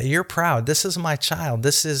that you're proud, this is my child,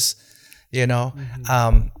 this is, you know,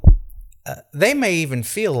 they may even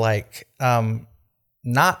feel like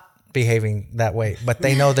not behaving that way, but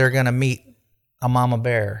they know they're going to meet a mama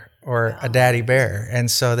bear or a daddy bear.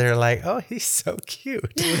 And so they're like, oh, he's so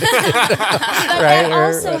cute. But that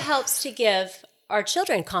also helps to give our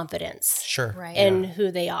children confidence in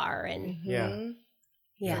who they are. And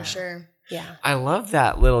for sure. Yeah. I love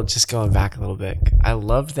that just going back a little bit. I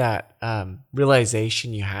love that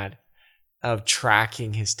realization you had of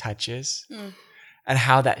tracking his touches. And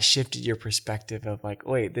how that shifted your perspective of like,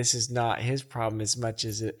 wait, this is not his problem as much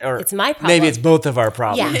as it's my problem. Maybe it's both of our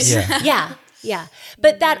problems. Yeah.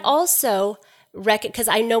 But that also, because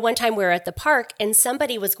I know one time we were at the park and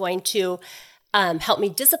somebody was going to help me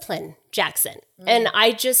discipline Jackson. And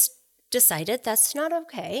I just decided that's not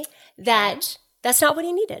okay, that's not what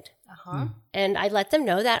he needed. And I let them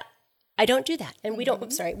know that I don't do that. And we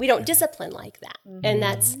don't discipline like that. And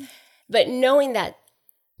but knowing that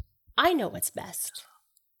I know what's best.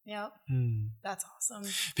 Yep. That's awesome.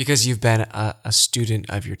 Because you've been a student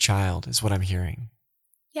of your child is what I'm hearing.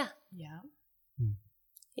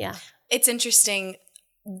 Yeah. It's interesting.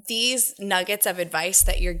 These nuggets of advice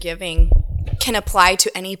that you're giving can apply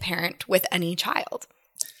to any parent with any child,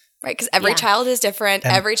 right? Because every child is different.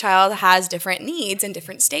 And every child has different needs and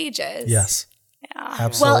different stages. Yes. Yeah.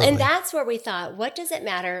 Absolutely. Well, and that's where we thought, what does it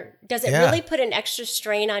matter? Does it really put an extra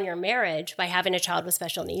strain on your marriage by having a child with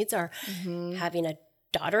special needs or having a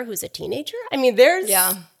daughter who's a teenager? I mean, there's...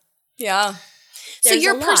 Yeah. So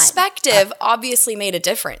your perspective obviously made a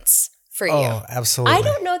difference for you. Oh, absolutely. I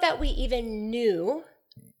don't know that we even knew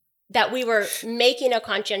that we were making a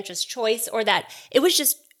conscientious choice, or that it was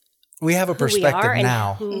just we have a perspective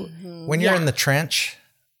now. When you're Yeah. in the trench,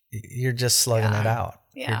 you're just slugging it out.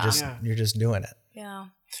 Yeah. You're just doing it. Yeah.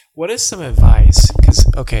 What is some advice? Because,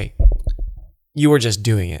 okay, you were just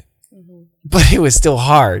doing it, but it was still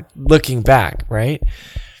hard looking back, right?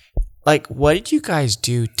 Like, what did you guys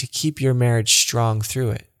do to keep your marriage strong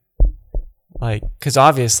through it? Like, because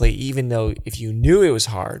obviously, even though if you knew it was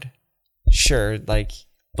hard, sure, like,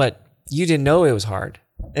 but you didn't know it was hard,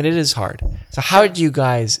 and it is hard. So how did you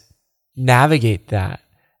guys navigate that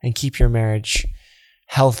and keep your marriage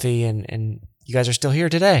healthy, and you guys are still here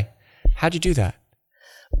today? How'd you do that?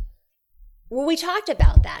 Well, we talked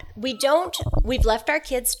about that. We've left our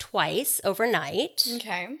kids twice overnight.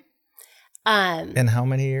 Okay. In how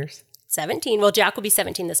many years? 17. Well, Jack will be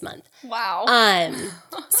 17 this month. Wow.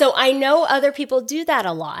 So I know other people do that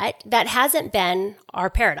a lot. That hasn't been our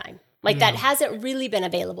paradigm. Like that hasn't really been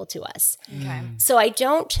available to us. Okay. So I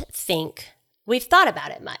don't think we've thought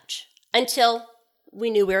about it much until we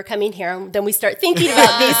knew we were coming here. And then we start thinking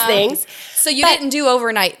about these things. So you didn't do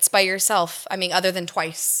overnights by yourself? I mean, other than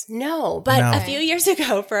twice? No, but No. a few years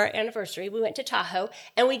ago for our anniversary, we went to Tahoe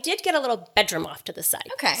and we did get a little bedroom off to the side.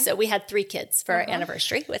 Okay. So we had 3 kids for our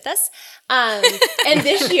anniversary with us. And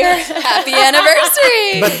this year, Happy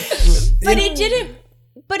anniversary! but it didn't,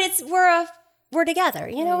 but we're together,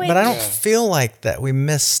 you know? But I don't feel like that we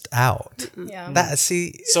missed out. Yeah.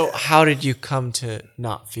 So how did you come to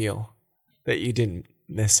not feel that you didn't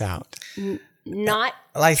miss out? Not,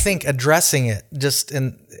 I think addressing it just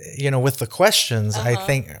with the questions, I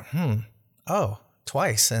think,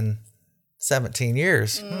 twice in 17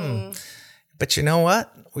 years. But you know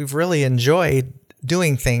what? We've really enjoyed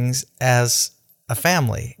doing things as a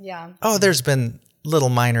family. Yeah. Oh, there's been little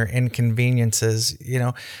minor inconveniences,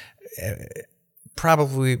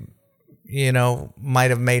 probably, might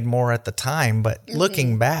have made more at the time, but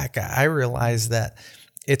looking back, I realized that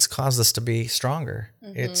it's caused us to be stronger.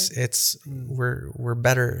 We're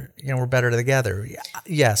better, we're better together.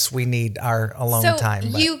 Yes, we need our alone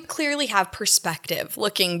time. But You clearly have perspective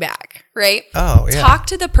looking back, right? Oh, yeah. Talk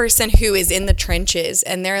to the person who is in the trenches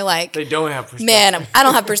and they're like, They don't have perspective. man, I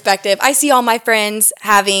don't have perspective. I see all my friends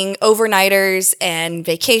having overnighters and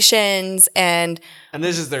vacations and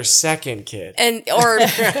this is their second kid. and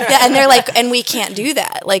they're like, and we can't do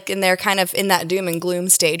that. Like, and they're kind of in that doom and gloom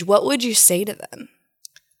stage. What would you say to them?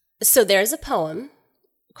 so there's a poem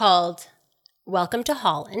called Welcome to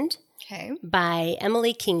Holland Okay. by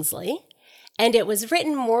Emily Kingsley. And it was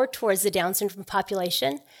written more towards the Down syndrome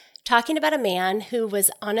population, talking about a man who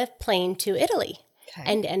was on a plane to Italy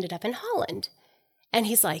and ended up in Holland. And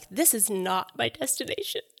he's like, this is not my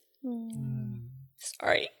destination.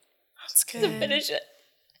 Sorry. That's To good. finish it.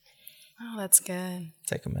 Oh, that's good.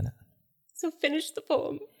 take a minute. So finish the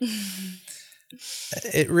poem.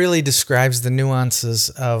 It really describes the nuances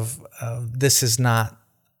of this is not,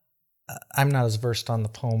 I'm not as versed on the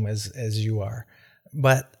poem as you are,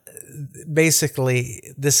 but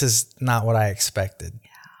basically this is not what I expected.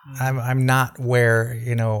 I'm not where,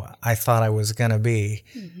 I thought I was going to be,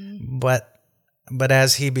 but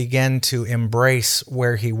as he began to embrace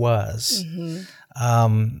where he was,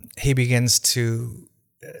 he begins to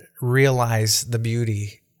realize the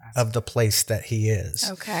beauty of the place that he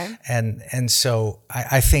is. Okay. And so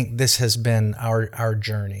I think this has been our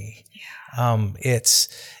journey.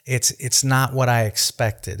 It's not what I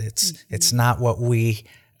expected. It's not what we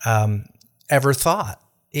ever thought,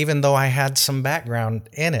 even though I had some background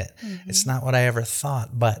in it. It's not what I ever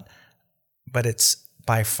thought, but it's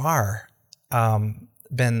by far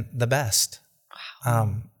been the best.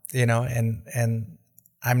 And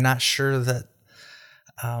I'm not sure that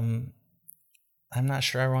I'm not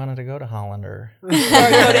sure I wanted to go to Holland or Or go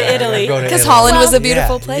to Italy. Because Holland was a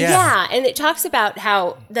beautiful place. Yeah, and it talks about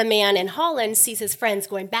how the man in Holland sees his friends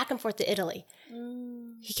going back and forth to Italy.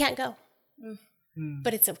 He can't go,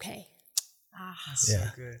 but it's okay. Yeah.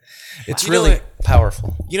 It's You know really what?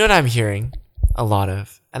 powerful. You know what I'm hearing a lot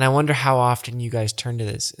of, and I wonder how often you guys turn to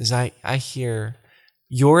this, is I hear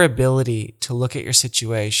your ability to look at your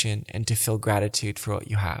situation and to feel gratitude for what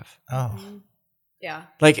you have. Oh, Yeah.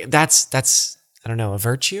 Like that's I don't know, a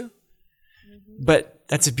virtue, but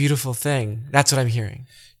that's a beautiful thing. That's what I'm hearing.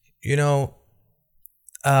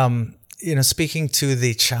 speaking to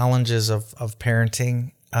the challenges of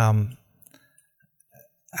parenting,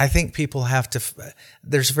 I think people have to,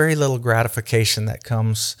 there's very little gratification that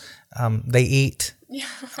comes. They eat,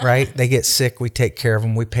 right? They get sick. We take care of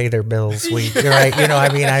them. We pay their bills. Right?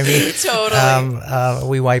 Totally.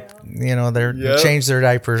 We wipe, change their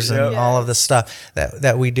diapers and all of the stuff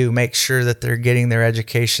that we do, make sure that they're getting their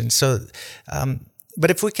education. So, but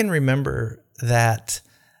if we can remember that,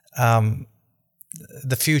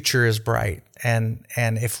 the future is bright, and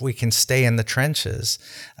if we can stay in the trenches,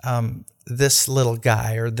 this little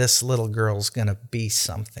guy or this little girl's going to be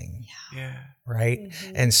something. Yeah. Right.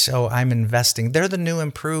 Mm-hmm. And so I'm investing. They're the new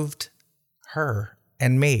improved her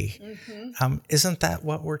and me. Mm-hmm. Isn't that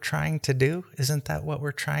what we're trying to do? Isn't that what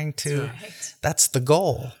we're trying to, that's the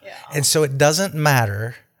goal. Yeah. And so it doesn't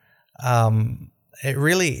matter. It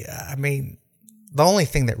really, the only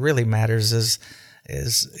thing that really matters is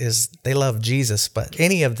they love Jesus, but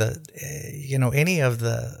any of the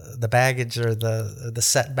baggage or the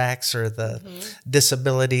setbacks or the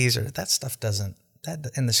disabilities or that stuff doesn't,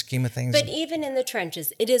 that in the scheme of things. But even in the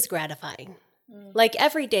trenches, it is gratifying. Like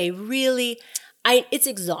every day, really, it's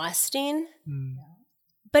exhausting,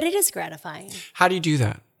 but it is gratifying. How do you do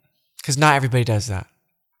that? Because not everybody does that.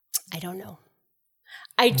 I don't know.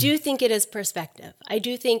 I do think it is perspective. I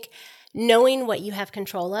do think knowing what you have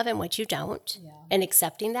control of and what you don't, and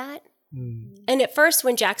accepting that. And at first,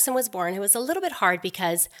 when Jackson was born, it was a little bit hard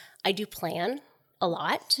because I do plan a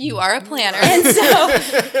lot. You are a planner. And so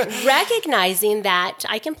recognizing that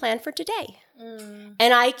I can plan for today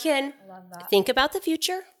and I can think about the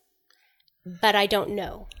future, but I don't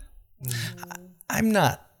know. I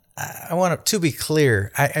want to be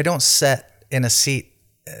clear. I don't sit in a seat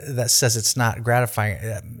that says it's not gratifying.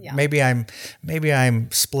 Maybe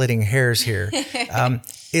I'm splitting hairs here.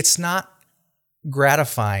 It's not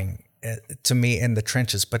gratifying to me in the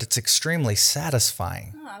trenches, but it's extremely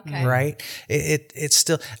satisfying. Right? It's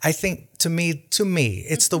still, I think to me,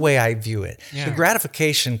 it's the way I view it. Yeah. The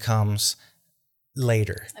gratification comes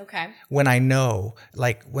later. Okay. When I know,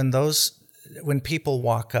 like when people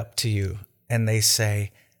walk up to you and they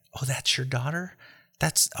say, "Oh, that's your daughter?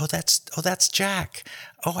 That's Jack.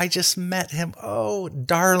 Oh, I just met him. Oh,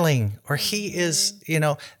 darling." Or he is,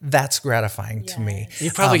 that's gratifying to me. You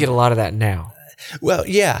probably get a lot of that now. Well,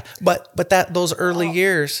 yeah, but those early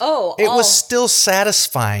years, it was still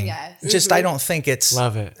satisfying. Yes. Just I don't think it's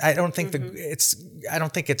love it. I don't think I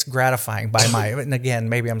don't think it's gratifying by my. And again,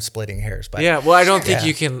 maybe I'm splitting hairs, but yeah. Well, I don't think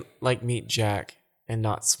you can meet Jack and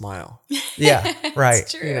not smile. Yeah, right.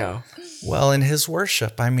 It's true. Well, in his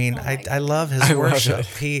worship, I love his worship.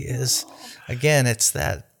 Love he is, again, it's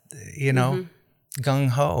that gung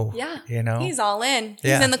ho. Yeah, he's all in.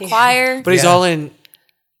 He's in the choir, but he's all in.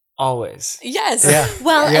 Always. Yes. Yeah.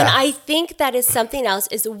 Well, and I think that is something else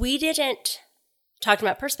is we didn't, talking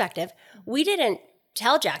about perspective, we didn't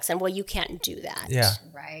tell Jackson, well, you can't do that. Yeah.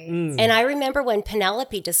 Right. And I remember when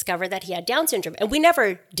Penelope discovered that he had Down syndrome, and we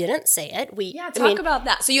never didn't say it. Talk about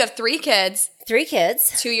that. So you have 3 kids. 3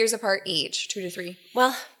 kids. 2 years apart each, 2 to 3.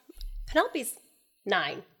 Well, Penelope's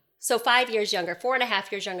 9. So 5 years younger,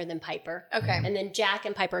 4.5 years younger than Piper. Okay. And then Jack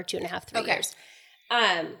and Piper are 2.5, 3 years.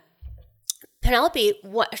 Penelope,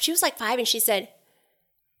 she was like 5, and she said,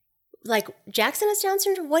 Jackson has Down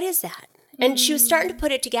syndrome? What is that? And she was starting to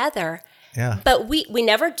put it together. Yeah. But we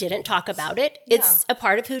never didn't talk about it. It's a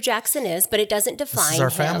part of who Jackson is, but it doesn't define this is our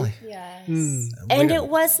him. family. Yes. And it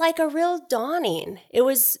was like a real dawning.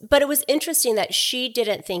 But it was interesting that she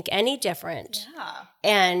didn't think any different. Yeah.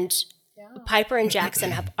 And Piper and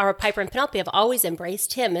Piper and Penelope have always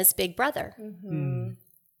embraced him as big brother. Mm-hmm.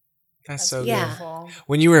 That's so beautiful.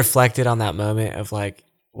 When you reflected on that moment of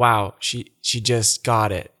wow, she just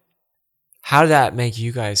got it. How did that make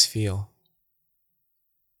you guys feel?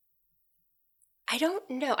 I don't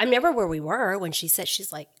know. I remember where we were when she said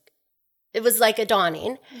it was like a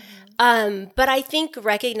dawning. Mm-hmm. But I think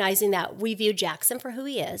recognizing that we view Jackson for who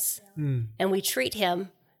he is and we treat him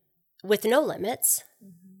with no limits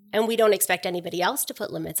and we don't expect anybody else to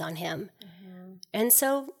put limits on him. Mm-hmm. And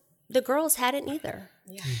so the girls hadn't either.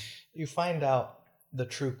 Yeah. You find out the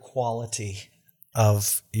true quality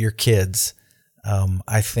of your kids,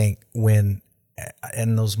 I think, when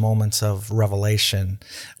in those moments of revelation,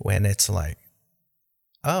 when it's like,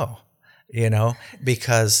 oh,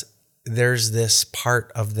 because there's this part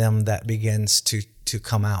of them that begins to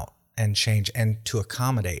come out and change and to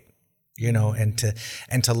accommodate, and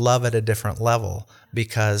to love at a different level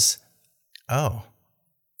because, oh,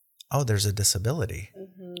 there's a disability,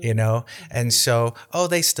 and so,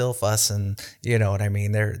 they still fuss and, you know what I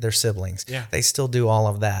mean? They're siblings. Yeah. They still do all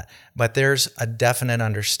of that. But there's a definite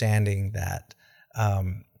understanding that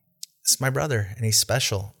it's my brother and he's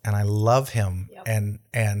special and I love him. Yep.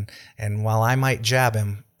 And while I might jab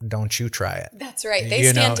him, don't you try it. That's right. They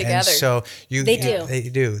stand together. And so they do. They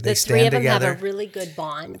do. They the stand three of them together. have a really good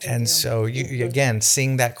bond. And so you again,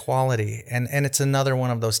 seeing that quality and it's another one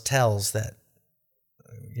of those tells that,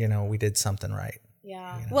 we did something right.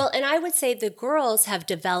 Yeah. Well, and I would say the girls have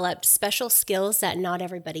developed special skills that not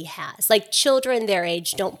everybody has. Like children their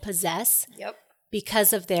age don't possess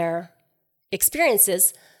because of their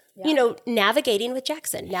experiences. Yeah. Navigating with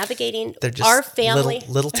Jackson, navigating our family.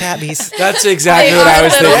 Little tabbies. That's exactly what I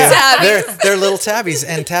was thinking. They're little tabbies.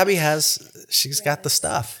 And Tabby she's got the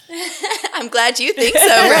stuff. I'm glad you think so,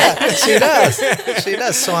 Brett. Yeah, she does. She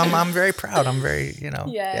does. So I'm very proud. I'm very, Yes.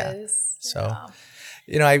 Yeah. So,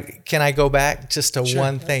 can I go back just to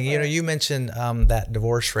one thing? You mentioned that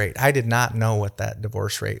divorce rate. I did not know what that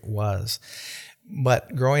divorce rate was.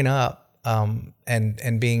 But growing up,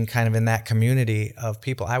 and being kind of in that community of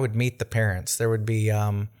people, I would meet the parents. There would be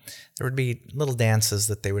little dances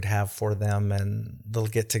that they would have for them and little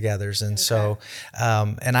get-togethers, and so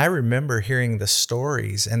and I remember hearing the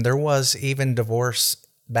stories. And there was even divorce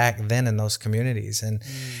back then in those communities,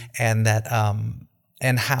 and that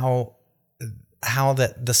and how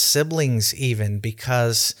that the siblings even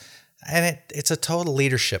because. And it's a total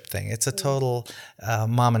leadership thing. It's a total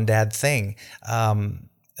mom and dad thing.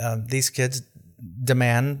 These kids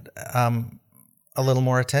demand a little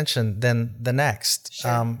more attention than the next.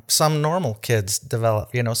 Sure. Some normal kids develop,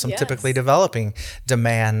 some typically developing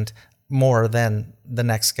demand more than the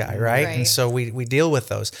next guy, right? And so we deal with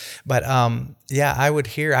those. But I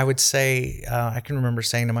would say, I can remember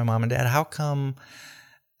saying to my mom and dad, how come,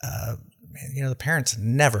 the parents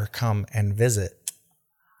never come and visit?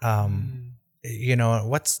 And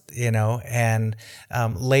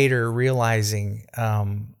later realizing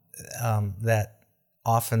that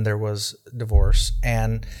often there was divorce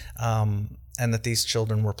and that these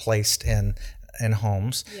children were placed in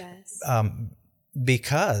homes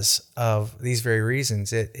because of these very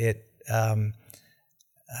reasons. I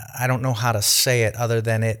don't know how to say it other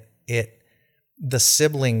than the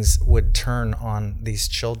siblings would turn on these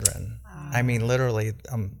children. I mean, literally,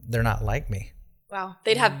 they're not like me. Wow.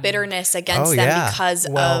 They'd have bitterness against them because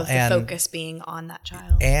of the focus being on that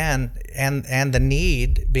child. And the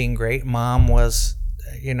need being great. Mom was,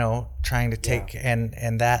 trying to take,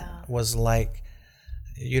 and that was like,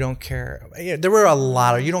 you don't care. There were a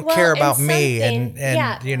lot of, you don't care about me. And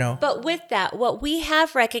But with that, what we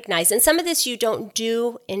have recognized, and some of this you don't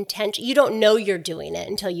do you don't know you're doing it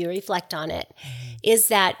until you reflect on it, is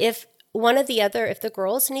that if the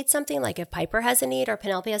girls need something, like if Piper has a need or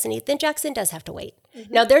Penelope has a need, then Jackson does have to wait.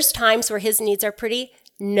 Mm-hmm. Now, there's times where his needs are pretty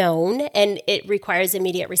known and it requires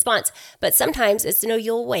immediate response. But sometimes it's no,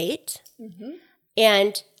 you'll wait. Mm-hmm.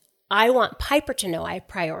 And I want Piper to know I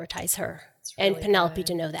prioritize her and Penelope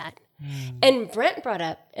to know that. Mm. And Brent brought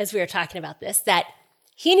up, as we were talking about this, that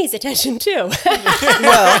he needs attention too.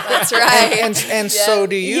 Well, that's right. And so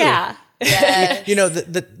do you. Yeah. Yes.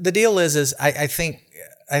 The deal is I think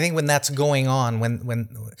when that's going on,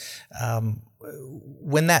 when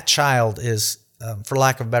that child is, for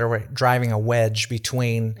lack of a better way, driving a wedge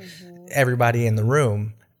between everybody in the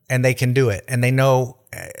room, and they can do it, and they know,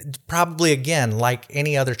 probably again like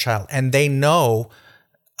any other child, and they know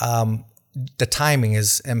the timing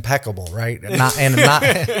is impeccable, right? Not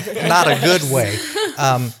a good way.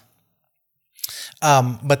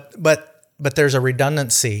 But there's a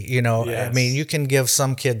redundancy, Yes. I mean, you can give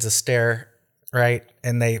some kids a stare. Right.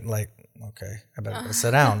 And they like, okay, I better go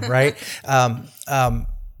sit down. Right.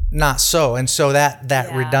 Not so. And so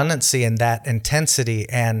that redundancy and that intensity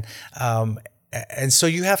and so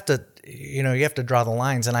you have to draw the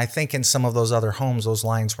lines. And I think in some of those other homes, those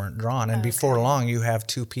lines weren't drawn. And before long, you have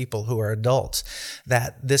two people who are adults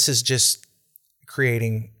that this is just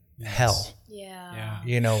creating hell.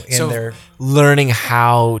 So their learning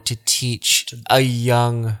how to teach a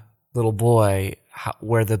young little boy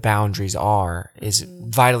where the boundaries are is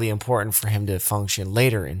vitally important for him to function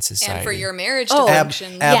later in society. And for your marriage to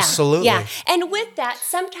function. Absolutely. Yeah. And with that,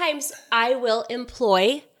 sometimes I will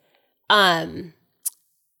employ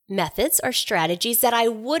methods or strategies that I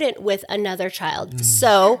wouldn't with another child.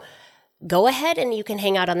 So go ahead and you can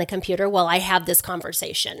hang out on the computer while I have this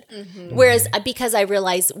conversation. Mm-hmm. Whereas because I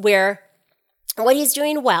realize what he's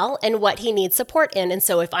doing well and what he needs support in. And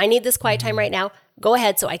so if I need this quiet time right now, go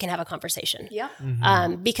ahead so I can have a conversation. Yeah.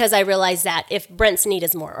 Because I realize that if Brent's need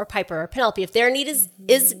is more, or Piper or Penelope, if their need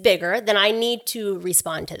is bigger, then I need to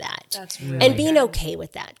respond to that. That's really and being okay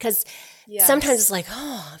with that. Because sometimes it's like,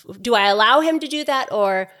 oh, do I allow him to do that?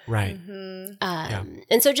 Or Right.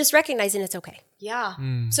 and so just recognizing it's okay. Yeah.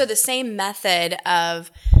 So the same method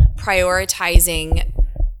of prioritizing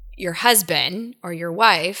your husband or your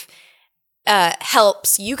wife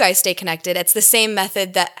helps you guys stay connected. It's the same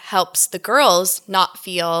method that helps the girls not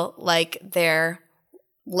feel like they're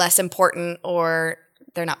less important or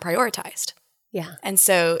they're not prioritized. Yeah. And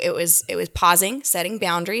so it was pausing, setting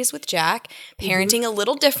boundaries with Jack, parenting a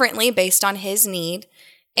little differently based on his need,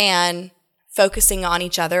 and focusing on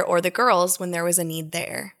each other or the girls when there was a need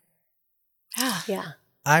there. Yeah.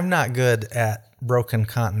 I'm not good at broken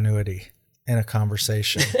continuity in a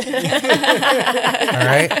conversation. All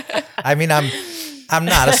right? I mean, I'm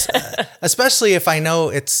not, especially if I know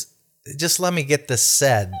it's, just let me get this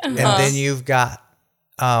said. And then you've got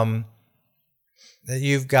a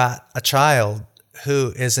child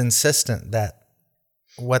who is insistent that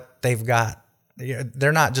what they've got,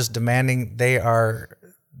 they're not just demanding, they are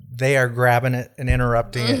grabbing it and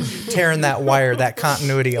interrupting it, tearing that wire, that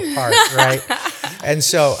continuity apart, right? And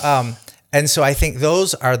so I think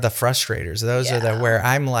those are the frustrators. Those are the where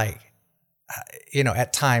I'm like,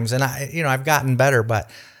 at times, and I've gotten better, but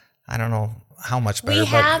I don't know how much better. We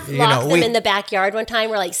have locked them in the backyard one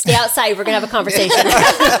time. We're like, stay outside. We're going to have a conversation.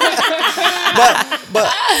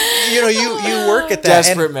 but you work at that.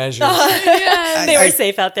 Desperate measures. They were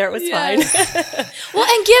safe out there. It was fine. Well,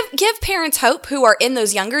 and give parents hope who are in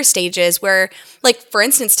those younger stages where, like, for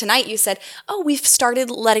instance, tonight you said, oh, we've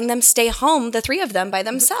started letting them stay home, the three of them by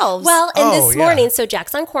themselves. Well, and this morning, so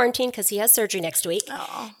Jack's on quarantine because he has surgery next week.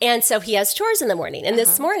 And so he has chores in the morning. And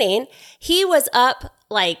this morning, he was up,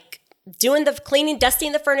 like, doing the cleaning,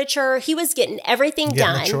 dusting the furniture. He was getting everything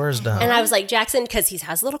done. The chores done. And I was like, Jackson, because he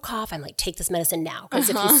has a little cough, I'm like, take this medicine now. Because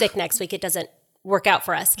if he's sick next week, it doesn't work out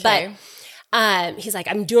for us. Okay. But he's like,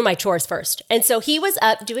 I'm doing my chores first. And so he was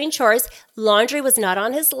up doing chores. Laundry was not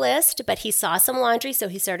on his list, but he saw some laundry, so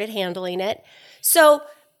he started handling it. So,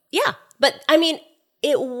 yeah. But, I mean,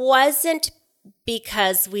 it wasn't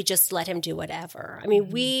because we just let him do whatever. I mean,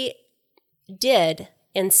 we did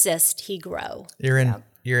insist he grow. You're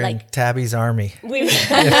in Tabby's army. Yep.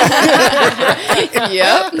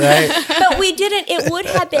 Right. But we didn't. It would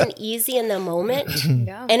have been easy in the moment.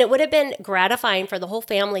 And it would have been gratifying for the whole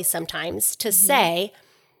family sometimes to say,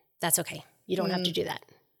 that's okay. You don't have to do that.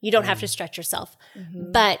 You don't have to stretch yourself.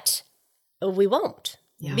 But we won't.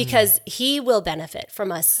 Because he will benefit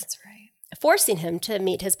from us forcing him to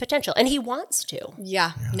meet his potential. And he wants to.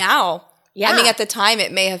 Yeah. Now. Yeah. I mean, at the time,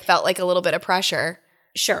 it may have felt like a little bit of pressure.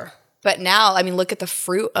 Sure. But now, I mean, look at the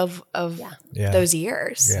fruit of those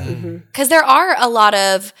years. Yeah. Because there are a lot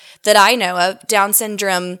of, that I know of, Down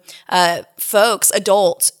syndrome folks,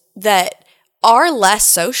 adults, that are less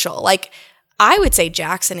social. Like, I would say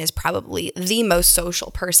Jackson is probably the most social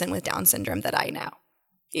person with Down syndrome that I know.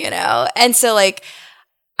 And so, like,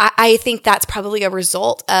 I think that's probably a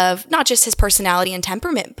result of not just his personality and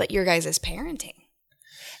temperament, but your guys' parenting.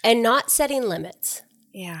 And not setting limits.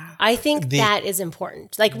 Yeah. I think that is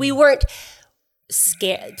important. Like, we weren't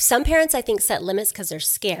scared. Some parents, I think, set limits because they're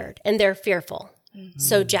scared and they're fearful.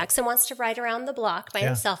 So Jackson wants to ride around the block by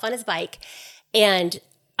himself on his bike, and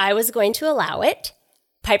I was going to allow it.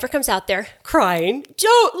 Piper comes out there crying,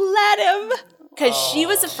 don't let him, because she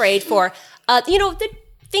was afraid for, the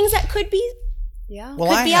things that could be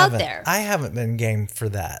out there. I haven't been game for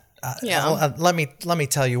that. Let me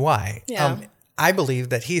tell you why. Yeah. I believe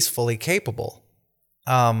that he's fully capable.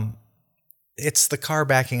 It's the car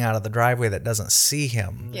backing out of the driveway that doesn't see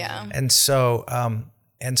him. Yeah. And so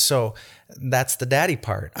that's the daddy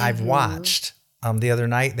part. I've watched. The other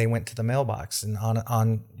night they went to the mailbox, and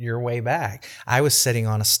on your way back, I was sitting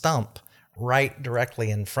on a stump right directly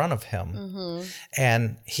in front of him,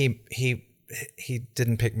 and he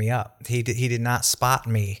didn't pick me up. He did not spot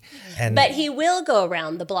me. But he will go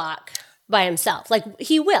around the block by himself. Like,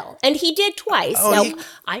 he will. And he did twice.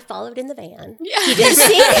 I followed in the van. Yeah. He didn't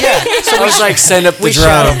see it. So I was like, send up the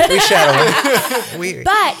drone. We shadow him.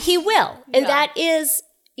 But he will. And that is,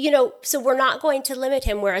 so we're not going to limit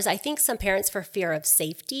him. Whereas I think some parents, for fear of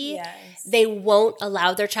safety, they won't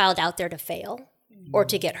allow their child out there to fail or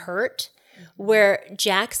to get hurt. Where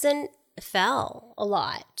Jackson fell a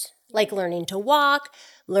lot, like learning to walk,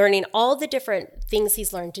 learning all the different things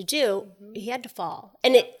he's learned to do, he had to fall.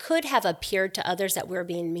 And it could have appeared to others that we're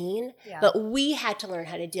being mean, but we had to learn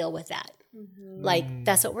how to deal with that. Like,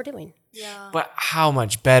 that's what we're doing. Yeah. But how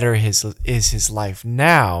much better is his life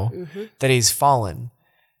now that he's fallen?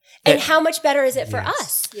 And how much better is it for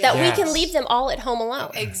us that we can leave them all at home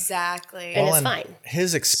alone? Exactly. And it's fine.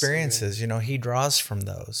 His experiences, he draws from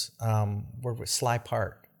those. We're with Sly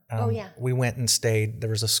Park. We went and stayed.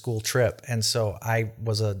 There was a school trip. And so I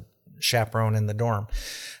was a chaperone in the dorm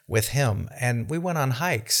with him. And we went on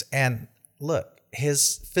hikes. And look,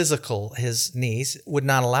 his knees would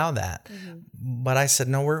not allow that. But I said,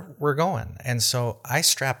 no, we're going. And so I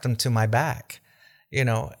strapped him to my back,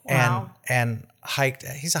 and hiked.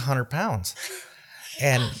 He's 100 pounds.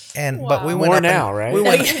 But we went More up now, right? We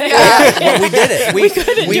went, but we did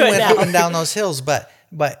it. We went up and down those hills, but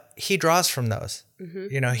he draws from those.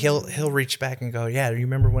 He'll reach back and go, yeah, you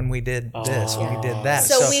remember when we did this, when we did that.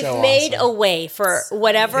 So we've made a way for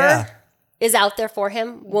whatever is out there for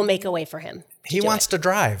him. We'll make a way for him. He wants to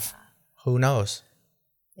drive. Who knows?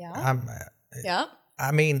 Yeah. Yeah.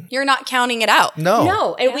 I mean, you're not counting it out.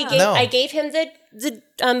 No. And I gave him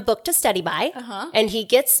the book to study by, and he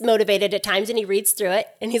gets motivated at times, and he reads through it,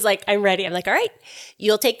 and he's like, "I'm ready." I'm like, "All right,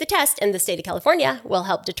 you'll take the test, and the state of California will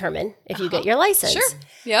help determine if you get your license." Sure.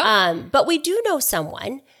 Yeah. But we do know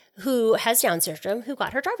someone who has Down syndrome who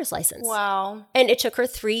got her driver's license. Wow. And it took her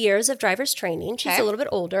 3 years of driver's training. She's a little bit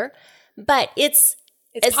older, but it's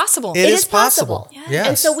possible. It is possible. Yes.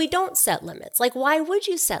 And so we don't set limits. Like, why would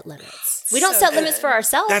you set limits? We don't set limits for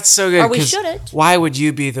ourselves. That's so good. Or we shouldn't. Why would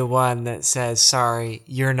you be the one that says, sorry,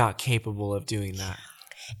 you're not capable of doing that?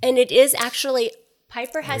 And it is actually,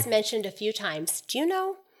 Piper has mentioned a few times, do you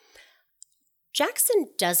know, Jackson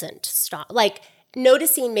doesn't stop. Like,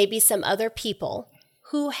 noticing maybe some other people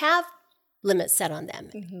who have limits set on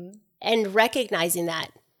them and recognizing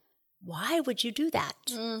that, why would you do that?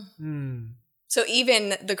 So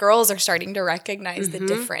even the girls are starting to recognize the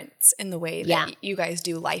difference in the way that you guys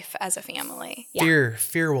do life as a family. Yeah.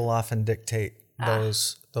 Fear will often dictate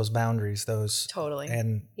those boundaries, totally.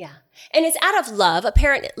 And and it's out of love. A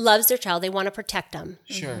parent loves their child; they want to protect them.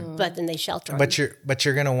 Sure, but then they shelter them. But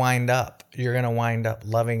you're going to wind up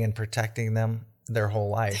loving and protecting them their whole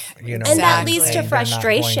life. And that leads to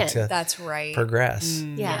frustration. That's right. Progress.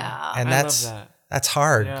 Yeah. And I love that. That's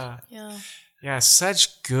hard. Yeah.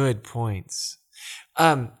 Such good points.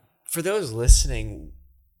 For those listening,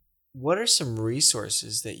 what are some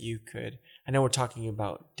resources that you could, I know we're talking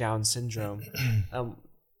about Down syndrome,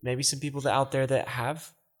 maybe some people out there that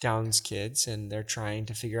have Down's kids and they're trying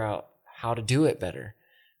to figure out how to do it better.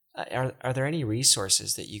 Are there any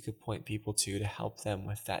resources that you could point people to help them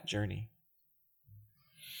with that journey?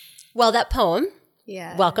 Well, that poem,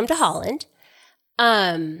 Welcome to Holland.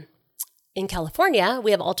 In California,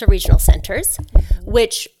 we have Alta Regional Centers,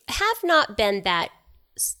 which have not been that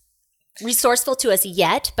resourceful to us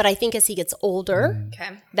yet, but I think as he gets older,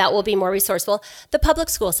 that will be more resourceful. The public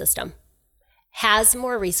school system has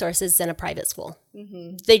more resources than a private school.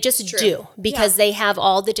 They just do, because they have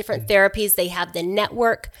all the different therapies. They have the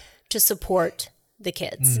network to support the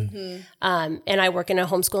kids. And I work in a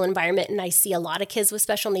homeschool environment, and I see a lot of kids with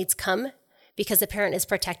special needs come because the parent is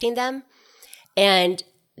protecting them, and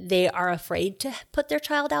they are afraid to put their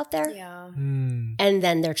child out there. Yeah. And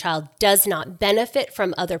then their child does not benefit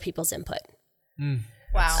from other people's input.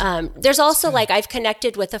 Wow. There's also I've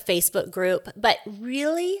connected with a Facebook group, but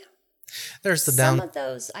really, there's the some of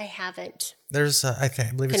those I haven't. There's I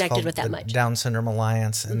believe it's called with that the much. Down Syndrome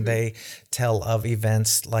Alliance, and they tell of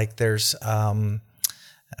events like there's.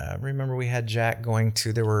 Remember we had Jack going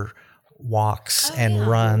to. There were walks and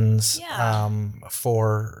runs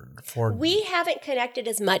for. We haven't connected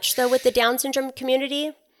as much though with the Down syndrome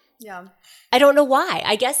community. Yeah. I don't know why.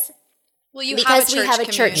 I guess because we have a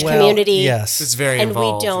church community. Yes, it's very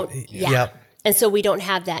involved. And we don't. Yep. And so we don't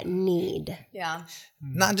have that need. Yeah.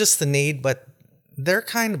 Not just the need, but they're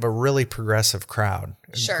kind of a really progressive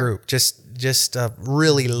group. Just a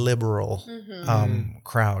really liberal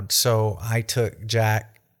crowd. So I took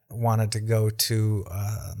Jack, wanted to go to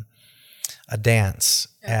a dance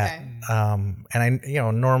at and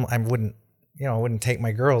I wouldn't take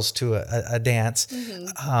my girls to a dance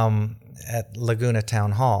at Laguna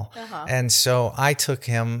Town Hall. And so I took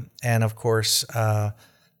him, and of course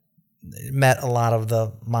met a lot of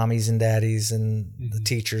the mommies and daddies and the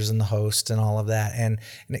teachers and the host and all of that, and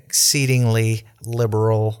an exceedingly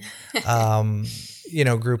liberal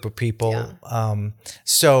group of people.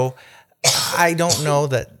 So I don't know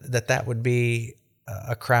that would be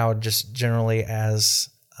a crowd just generally as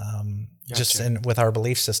with our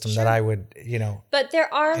belief system that I would, But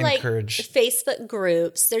there are encourage. Facebook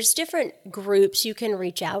groups. There's different groups you can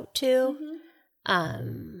reach out to.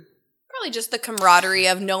 Probably Probably just the camaraderie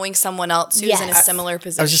of knowing someone else who's in a similar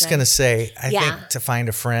position. I was just going to say, I think to find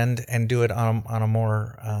a friend and do it on a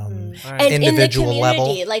more individual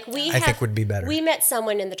level, like I think would be better. We met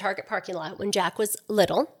someone in the Target parking lot when Jack was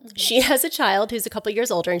little. Mm-hmm. She has a child who's a couple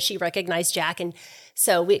years older, and she recognized Jack, and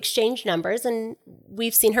so we exchanged numbers, and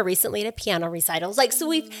we've seen her recently at piano recitals. Like, so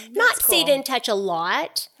we've not stayed in touch a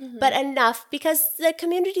lot, but enough because the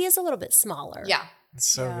community is a little bit smaller. Yeah. It's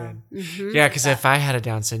so good. Mm-hmm. Yeah, because if I had a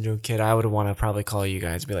Down syndrome kid, I would want to probably call you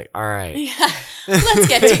guys and be like, all right. Let's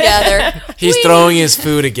get together. He's throwing his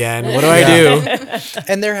food again. What do I do?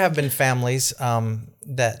 And there have been families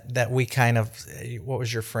that we kind of, what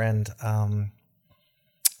was your friend?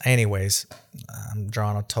 Anyways, I'm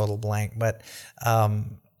drawing a total blank, but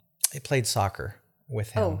he played soccer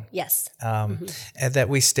with him. Oh, yes. And that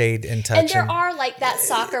we stayed in touch. And there are, like, that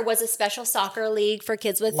soccer was a special soccer league for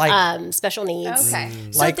kids with special needs. Okay.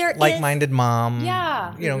 So like-minded mom.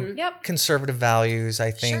 Yeah. You know, conservative values,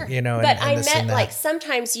 I think, you know. But I meant, like,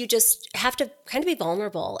 sometimes you just have to kind of be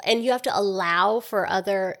vulnerable, and you have to allow for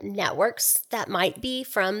other networks that might be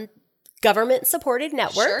from government-supported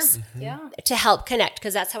networks to help connect,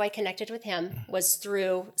 because that's how I connected with him, was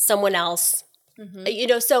through someone else. Mm-hmm. You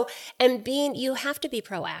know, so, and you have to be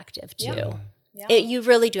proactive too. Yeah. You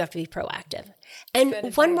really do have to be proactive.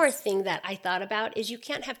 And one more thing that I thought about is you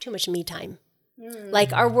can't have too much me time.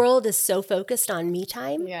 Like, our world is so focused on me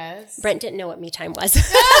time. Yes. Brent didn't know what me time was.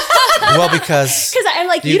 Well, because I'm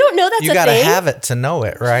like, you don't know that's a thing? You got to have it to know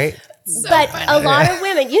it, right? But a lot of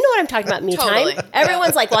women, you know what I'm talking about, me time.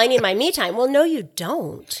 Everyone's like, well, I need my me time. Well, no, you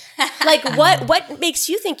don't. Like, what makes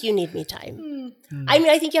you think you need me time? I mean,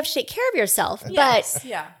 I think you have to take care of yourself,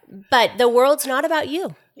 but the world's not about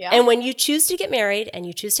you. Yeah. And when you choose to get married and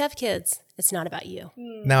you choose to have kids, it's not about you.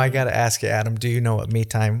 Now I got to ask you, Adam, do you know what me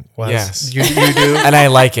time was? Yes. You do? And I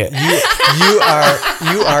like it.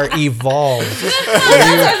 You are evolved.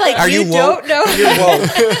 Are you woke? Don't know. You're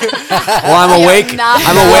woke. Well, I'm awake.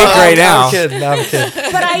 I'm awake right now. I'm kidding.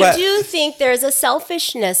 But I do think there's a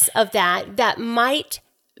selfishness of that might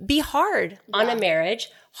be hard on a marriage,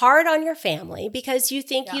 hard on your family, because you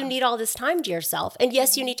think you need all this time to yourself. And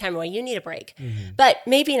yes, you need time away. You need a break, but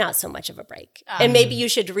maybe not so much of a break. And maybe you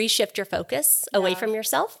should reshift your focus away from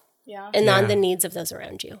yourself and on the needs of those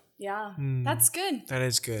around you. Yeah, that's good. That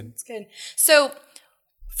is good. That's good. So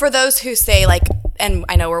for those who say, like, and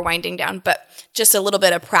I know we're winding down, but just a little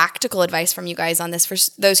bit of practical advice from you guys on this. For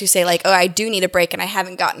those who say, like, oh, I do need a break and I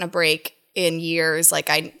haven't gotten a break in years. Like,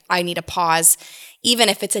 I need a pause. Even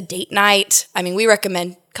if it's a date night. I mean, we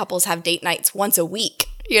recommend couples have date nights once a week.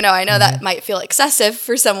 You know, I know that might feel excessive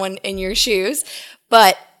for someone in your shoes,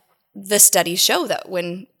 but the studies show that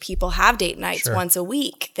when people have date nights once a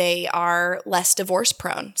week, they are less divorce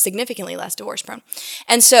prone, significantly less divorce prone.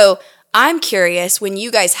 And so I'm curious, when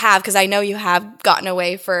you guys have, because I know you have gotten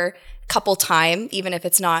away for couple time, even if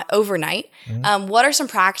it's not overnight, what are some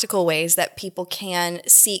practical ways that people can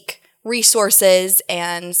seek resources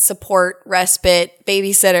and support, respite,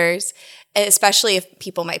 babysitters, especially if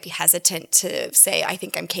people might be hesitant to say, I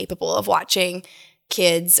think I'm capable of watching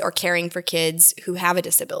kids or caring for kids who have a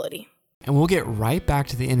disability. And we'll get right back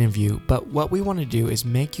to the interview, but what we want to do is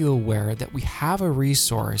make you aware that we have a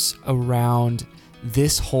resource around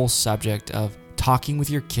this whole subject of talking with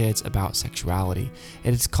your kids about sexuality,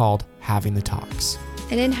 and it's called Having the Talks.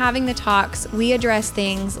 And in Having the Talks, we address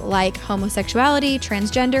things like homosexuality,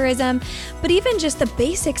 transgenderism, but even just the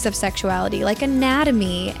basics of sexuality, like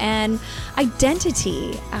anatomy and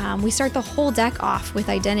identity. We start the whole deck off with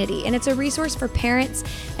identity, and it's a resource for parents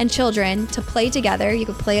and children to play together. You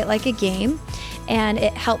could play it like a game, and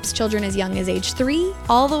it helps children as young as age 3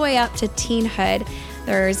 all the way up to teenhood.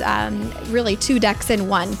 There's really 2 decks in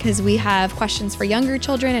one, because we have questions for younger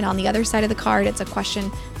children, and on the other side of the card, it's a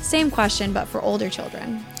question, same question, but for older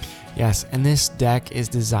children. Yes, and this deck is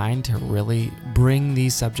designed to really bring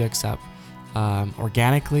these subjects up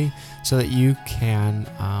organically so that you can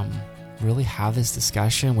really have this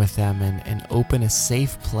discussion with them and open a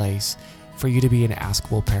safe place for you to be an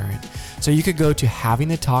askable parent. So you could go to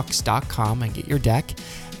havingthetalks.com and get your deck,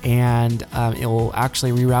 and it will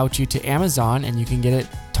actually reroute you to Amazon, and you can get it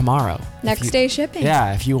tomorrow. Next day shipping.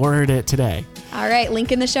 Yeah, if you ordered it today. All right,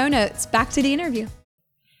 link in the show notes. Back to the interview.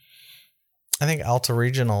 I think Alta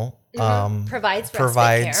Regional provides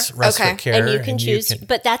respite care. And you can choose,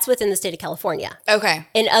 but that's within the state of California. Okay.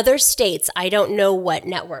 In other states, I don't know what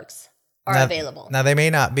networks are available. Now, they may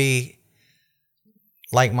not be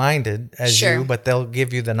like-minded as Sure. you, but they'll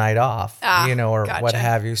give you the night off, or gotcha. what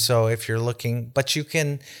have you. So if you're looking, but you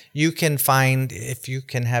can find, if you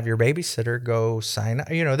can have your babysitter go sign up,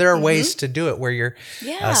 there are ways to do it where you're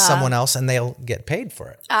someone else and they'll get paid for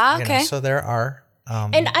it. Okay. So there are.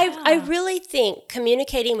 And I really think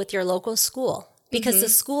communicating with your local school, because the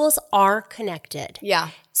schools are connected. Yeah.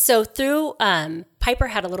 So through, Piper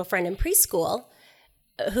had a little friend in preschool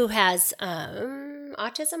who has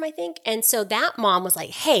autism, I think. And so that mom was like,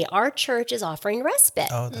 hey, our church is offering respite.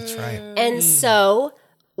 Oh, that's right. And so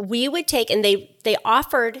we would take, and they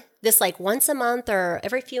offered this like once a month or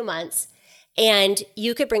every few months, and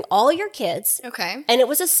you could bring all your kids. Okay. And it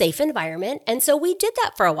was a safe environment. And so we did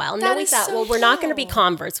that for a while. And then we thought, so we're not going to be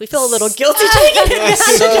converts. We feel a little guilty taking advantage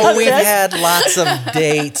So of we've this. had lots of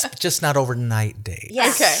dates, just not overnight dates. Yeah.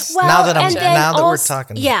 Okay. Well, Now that and then now that we're also-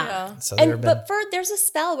 talking, yeah. So there have been, There's a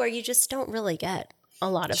spell where you just don't really get a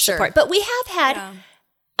lot of Sure. support. But we have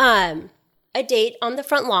had a date on the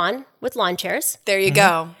front lawn with lawn chairs, There you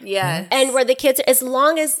go. Yeah. and where the kids, as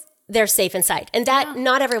long as they're safe inside, and that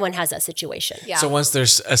not everyone has that situation. Yeah. So once they're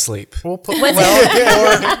asleep.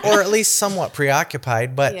 or at least somewhat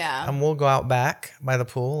preoccupied, but Yeah. we'll go out back by the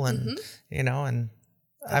pool and and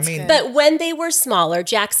I mean, good. But when they were smaller,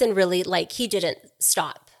 Jackson really he didn't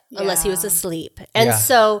stop unless he was asleep, and Yeah.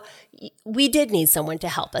 so we did need someone to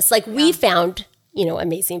help us. Like we found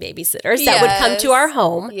amazing babysitters that would come to Yes. our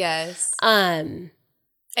home. Yes. Um,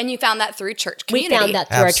 And you found that through church we community. found that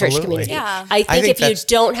through our church Absolutely. community. Yeah. I think think if you that's-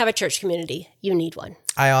 don't have a church community, you need one.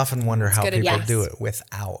 I often wonder how good people advice. do it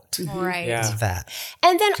without Right. Yeah. that.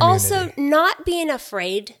 And then also Community. not being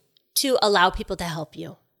afraid to allow people to help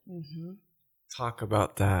you. Talk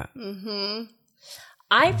about that.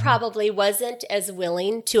 I probably wasn't as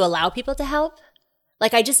willing to allow people to help.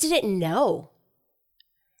 Like I just didn't know.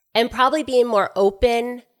 And probably being more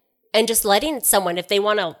open and just letting someone, if they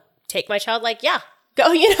want to take my child, go,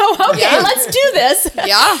 okay, let's do this.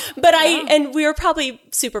 Yeah. But and we were probably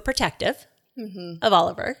super protective of all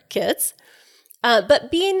of our kids.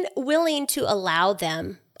 But being willing to allow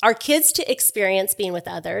them, our kids, to experience being with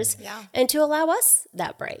others and to allow us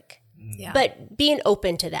that break. Yeah. But being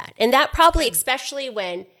open to that. And that probably, especially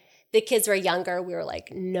when the kids were younger, we were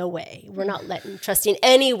like, no way. We're not trusting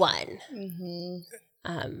anyone.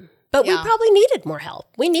 But we probably needed more help.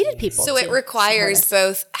 We needed people. So to it requires support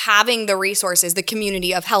us. both having the resources, the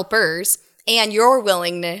community of helpers, and your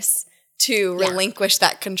willingness to relinquish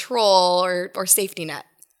that control or safety net.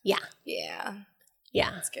 Yeah. Yeah.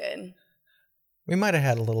 Yeah. That's good. We might have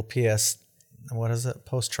had a little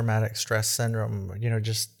post-traumatic stress syndrome,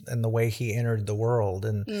 just in the way he entered the world.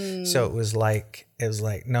 And so it was like,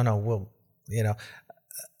 no, we'll,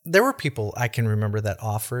 there were people I can remember that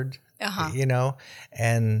offered,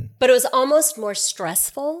 and But it was almost more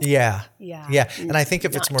stressful. yeah. Yeah. And I think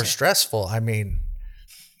if it's Not more to. stressful, I mean,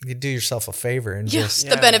 you do yourself a favor and just,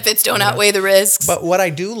 The benefits don't outweigh the risks. but what I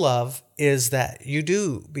do love is that you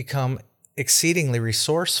do become exceedingly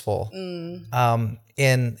resourceful. And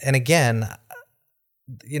again,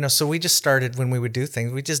 so we just started when we would do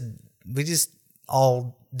things, we just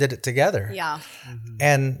all did it together. yeah.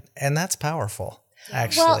 And that's powerful,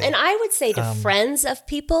 actually. Well, and I would say to friends of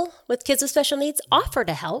people with kids with special needs, offer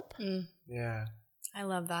to help. Yeah. I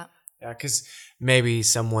love that. Yeah, because maybe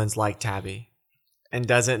someone's like Tabby and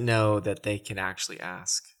doesn't know that they can actually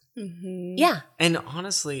ask. Yeah. And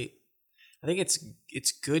honestly, I think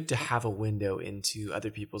it's good to have a window into other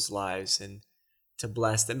people's lives and to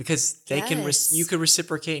bless them, because they can Yes. you could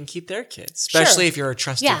reciprocate and keep their kids, especially Sure. if you're a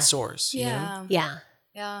trusted Yeah. source. you know? Yeah. Yeah.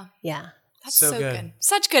 Yeah. Yeah. That's So so good. good.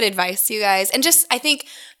 Such good advice, you guys. And just, I think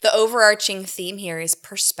the overarching theme here is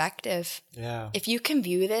perspective. Yeah. If you can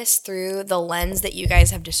view this through the lens that you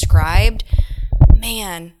guys have described,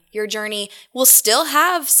 man, your journey will still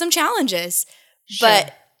have some challenges,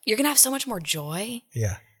 but you're going to have so much more joy.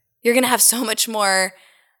 yeah. You're going to have so much more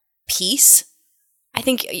peace. I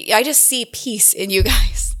think I just see peace in you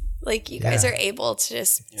guys. Like you guys are able to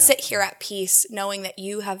just sit here at peace, knowing that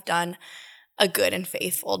you have done a good and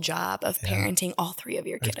faithful job of parenting all three of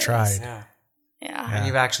your I've kiddos. tried. Yeah. Yeah. And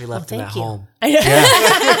you've actually left them at thank you. home.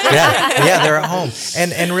 Yeah, they're at home.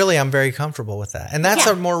 And really, I'm very comfortable with that. And that's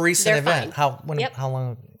Yeah, a more recent they're event. fine. How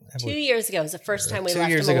long have 2 we? years ago was the first time we 2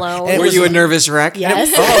 left years them ago. alone. And it Were was you a nervous wreck?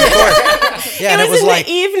 Yes. Oh, of course. Yeah, and it was in like,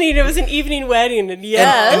 the evening. It was an evening wedding, and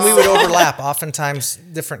and we would overlap, oftentimes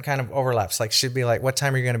different kind of overlaps. Like she'd be like, what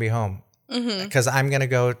time are you going to be home? Because I'm going to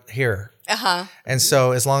go here. Uh-huh. And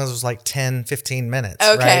so as long as it was like 10, 15 minutes,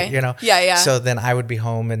 Okay. right? Yeah. So then I would be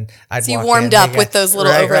home and I'd So you walk warmed in, up they with those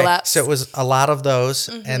little Right. overlaps. So it was a lot of those.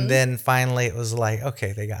 And then finally it was like,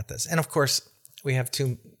 okay, they got this. And of course we have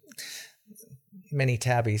two mini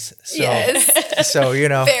tabbies. So, Yes. so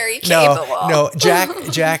Very capable. No,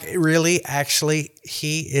 Jack really, actually,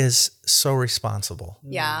 he is so responsible.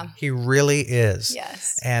 Yeah. He really is.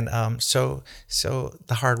 Yes. And so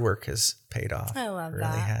the hard work has paid off. I love it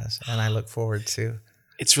really that. has, and I look forward to.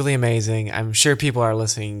 It's really amazing. I'm sure people are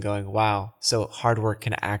listening going, wow, so hard work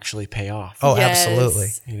can actually pay off. Oh, Yes. absolutely.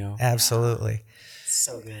 Absolutely.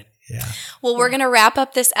 So good. Yeah. Well, we're going to wrap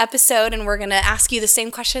up this episode and we're going to ask you the same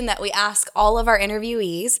question that we ask all of our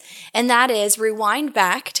interviewees. And that is rewind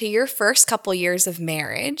back to your first couple years of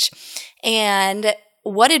marriage. And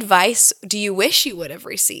what advice do you wish you would have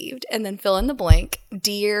received? And then fill in the blank,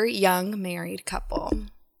 dear young married couple.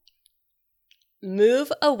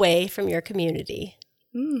 Move away from your community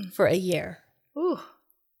for a year. Ooh.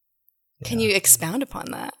 Can you expound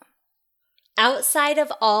upon that? Outside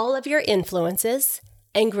of all of your influences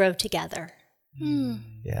and grow together.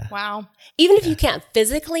 Yeah. Wow. Even if you can't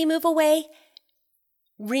physically move away,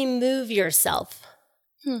 remove yourself.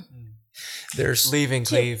 There's Leave and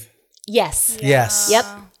cleave. Yes. Yes. Yep.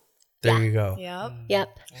 There Yeah. you go. Yep.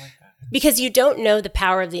 Yep. Because you don't know the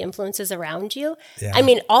power of the influences around you. Yeah. I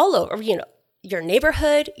mean, all over, your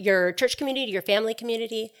neighborhood, your church community, your family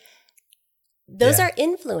community. Those Yeah. are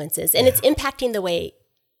influences, and it's impacting the way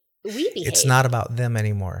we behave. It's not about them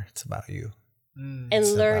anymore. It's about you. and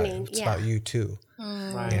It's learning. It's about you too.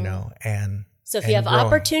 Right. And So if and you have growing,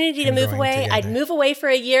 opportunity to and move growing away, I'd together. move away for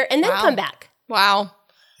a year and then Wow. come back. Wow.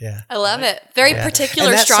 Yeah. I love it. Very Yeah. particular,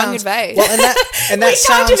 And that strong sounds- advice. Well, and that We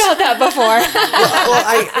sounds. talked about that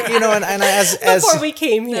before. well, and as Before we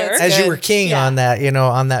came here. That's as you good. were keying Yeah. on that,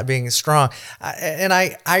 on that being strong,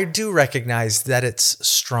 I do recognize that it's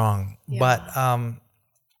strong, but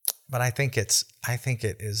I think it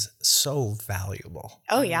is so valuable.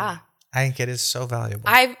 Oh, yeah. I think it is so valuable.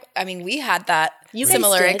 I mean, we had that You guys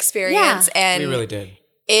similar did. experience, and We really did.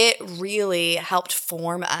 it really helped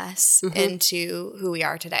form us into who we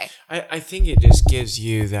are today. I think it just gives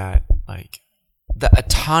you that, the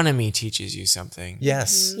autonomy teaches you something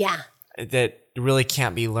yes. Yeah. that really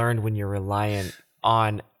can't be learned when you're reliant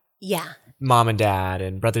on Yeah. mom and dad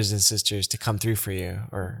and brothers and sisters to come through for you.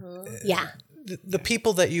 Or Yeah. The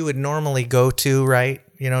people that you would normally go to, right?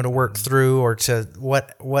 To work through or to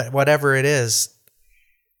whatever it is,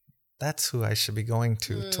 that's who I should be going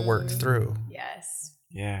to work through. Yes.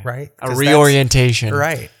 yeah, Right? a 'Cause reorientation.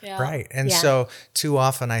 Right. Yeah. Right. And Yeah. so too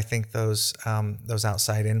often I think those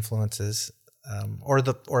outside influences,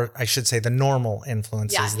 or I should say the normal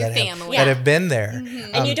influences Yeah, your that family. that Yeah. have been there.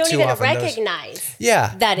 And you don't too even often those- recognize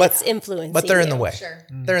yeah, that but, it's influencing but they're in the you. way. Sure.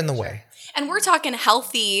 They're in the way. And we're talking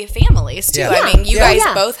healthy families too. Yeah. I mean, you Yeah. guys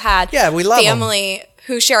Yeah. both had We love 'em. family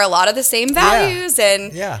who share a lot of the same values,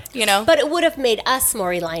 and Yeah. But it would have made us more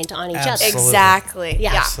reliant on each Absolutely. other. exactly,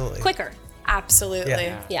 Yeah. Absolutely. Quicker. absolutely.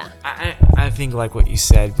 Yeah. Yeah. I think like what you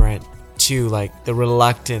said, Brent, too, the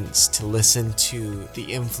reluctance to listen to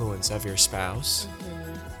the influence of your spouse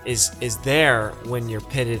is there when you're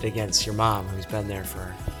pitted against your mom, who's been there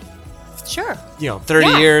for Sure. 30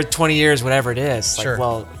 Yeah. years, 20 years, whatever it is. Sure.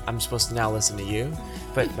 Well, I'm supposed to now listen to you,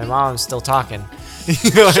 but my mom's still talking.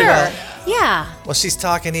 Sure. Yeah. Well, she's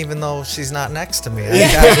talking even though she's not next to me.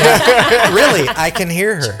 Really, I can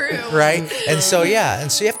hear her. True. Right? And so you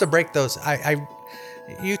have to break those.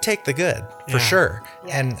 You take the good for sure,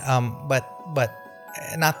 and but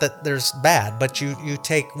not that there's bad, but you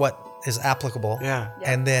take what is applicable. Yeah.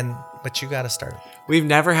 And then, but you got to start. We've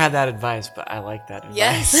never had that advice, but I like that advice.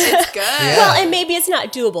 Yes, it's good. Yeah. Well, and maybe it's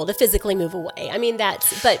not doable to physically move away. I mean,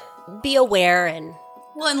 but be aware and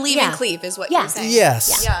Well, and leave Yeah. and cleave is what Yeah. you're saying.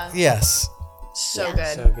 Yes. Yeah. Yes. So Yeah.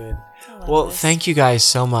 good. So good. Well, thank you guys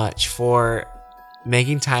so much for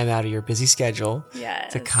making time out of your busy schedule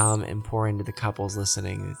Yes. to come and pour into the couples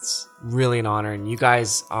listening. It's really an honor, and you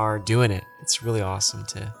guys are doing it. It's really awesome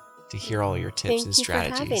to hear all your tips thank and you for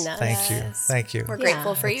strategies. having us. Thank you. Thank you. We're Yeah.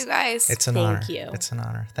 grateful for you guys. It's an Thank honor. you. It's an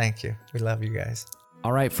honor. Thank you. We love you guys.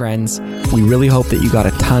 All right, friends, we really hope that you got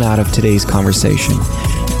a ton out of today's conversation.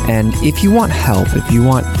 And if you want help, if you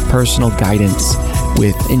want personal guidance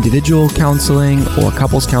with individual counseling or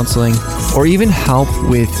couples counseling, or even help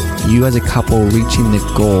with you as a couple reaching the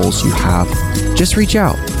goals you have, just reach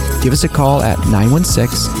out. Give us a call at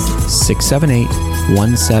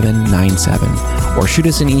 916-678-1797 or shoot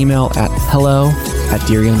us an email at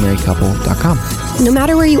hello@dearyoungmarriedcouple.com. No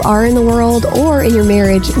matter where you are in the world or in your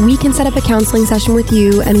marriage, we can set up a counseling session with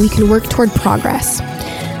you and we can work toward progress.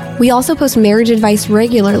 We also post marriage advice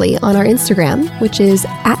regularly on our Instagram, which is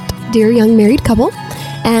 @DearYoungMarriedCouple,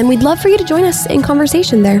 and we'd love for you to join us in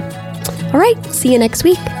conversation there. All right, see you next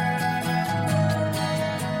week.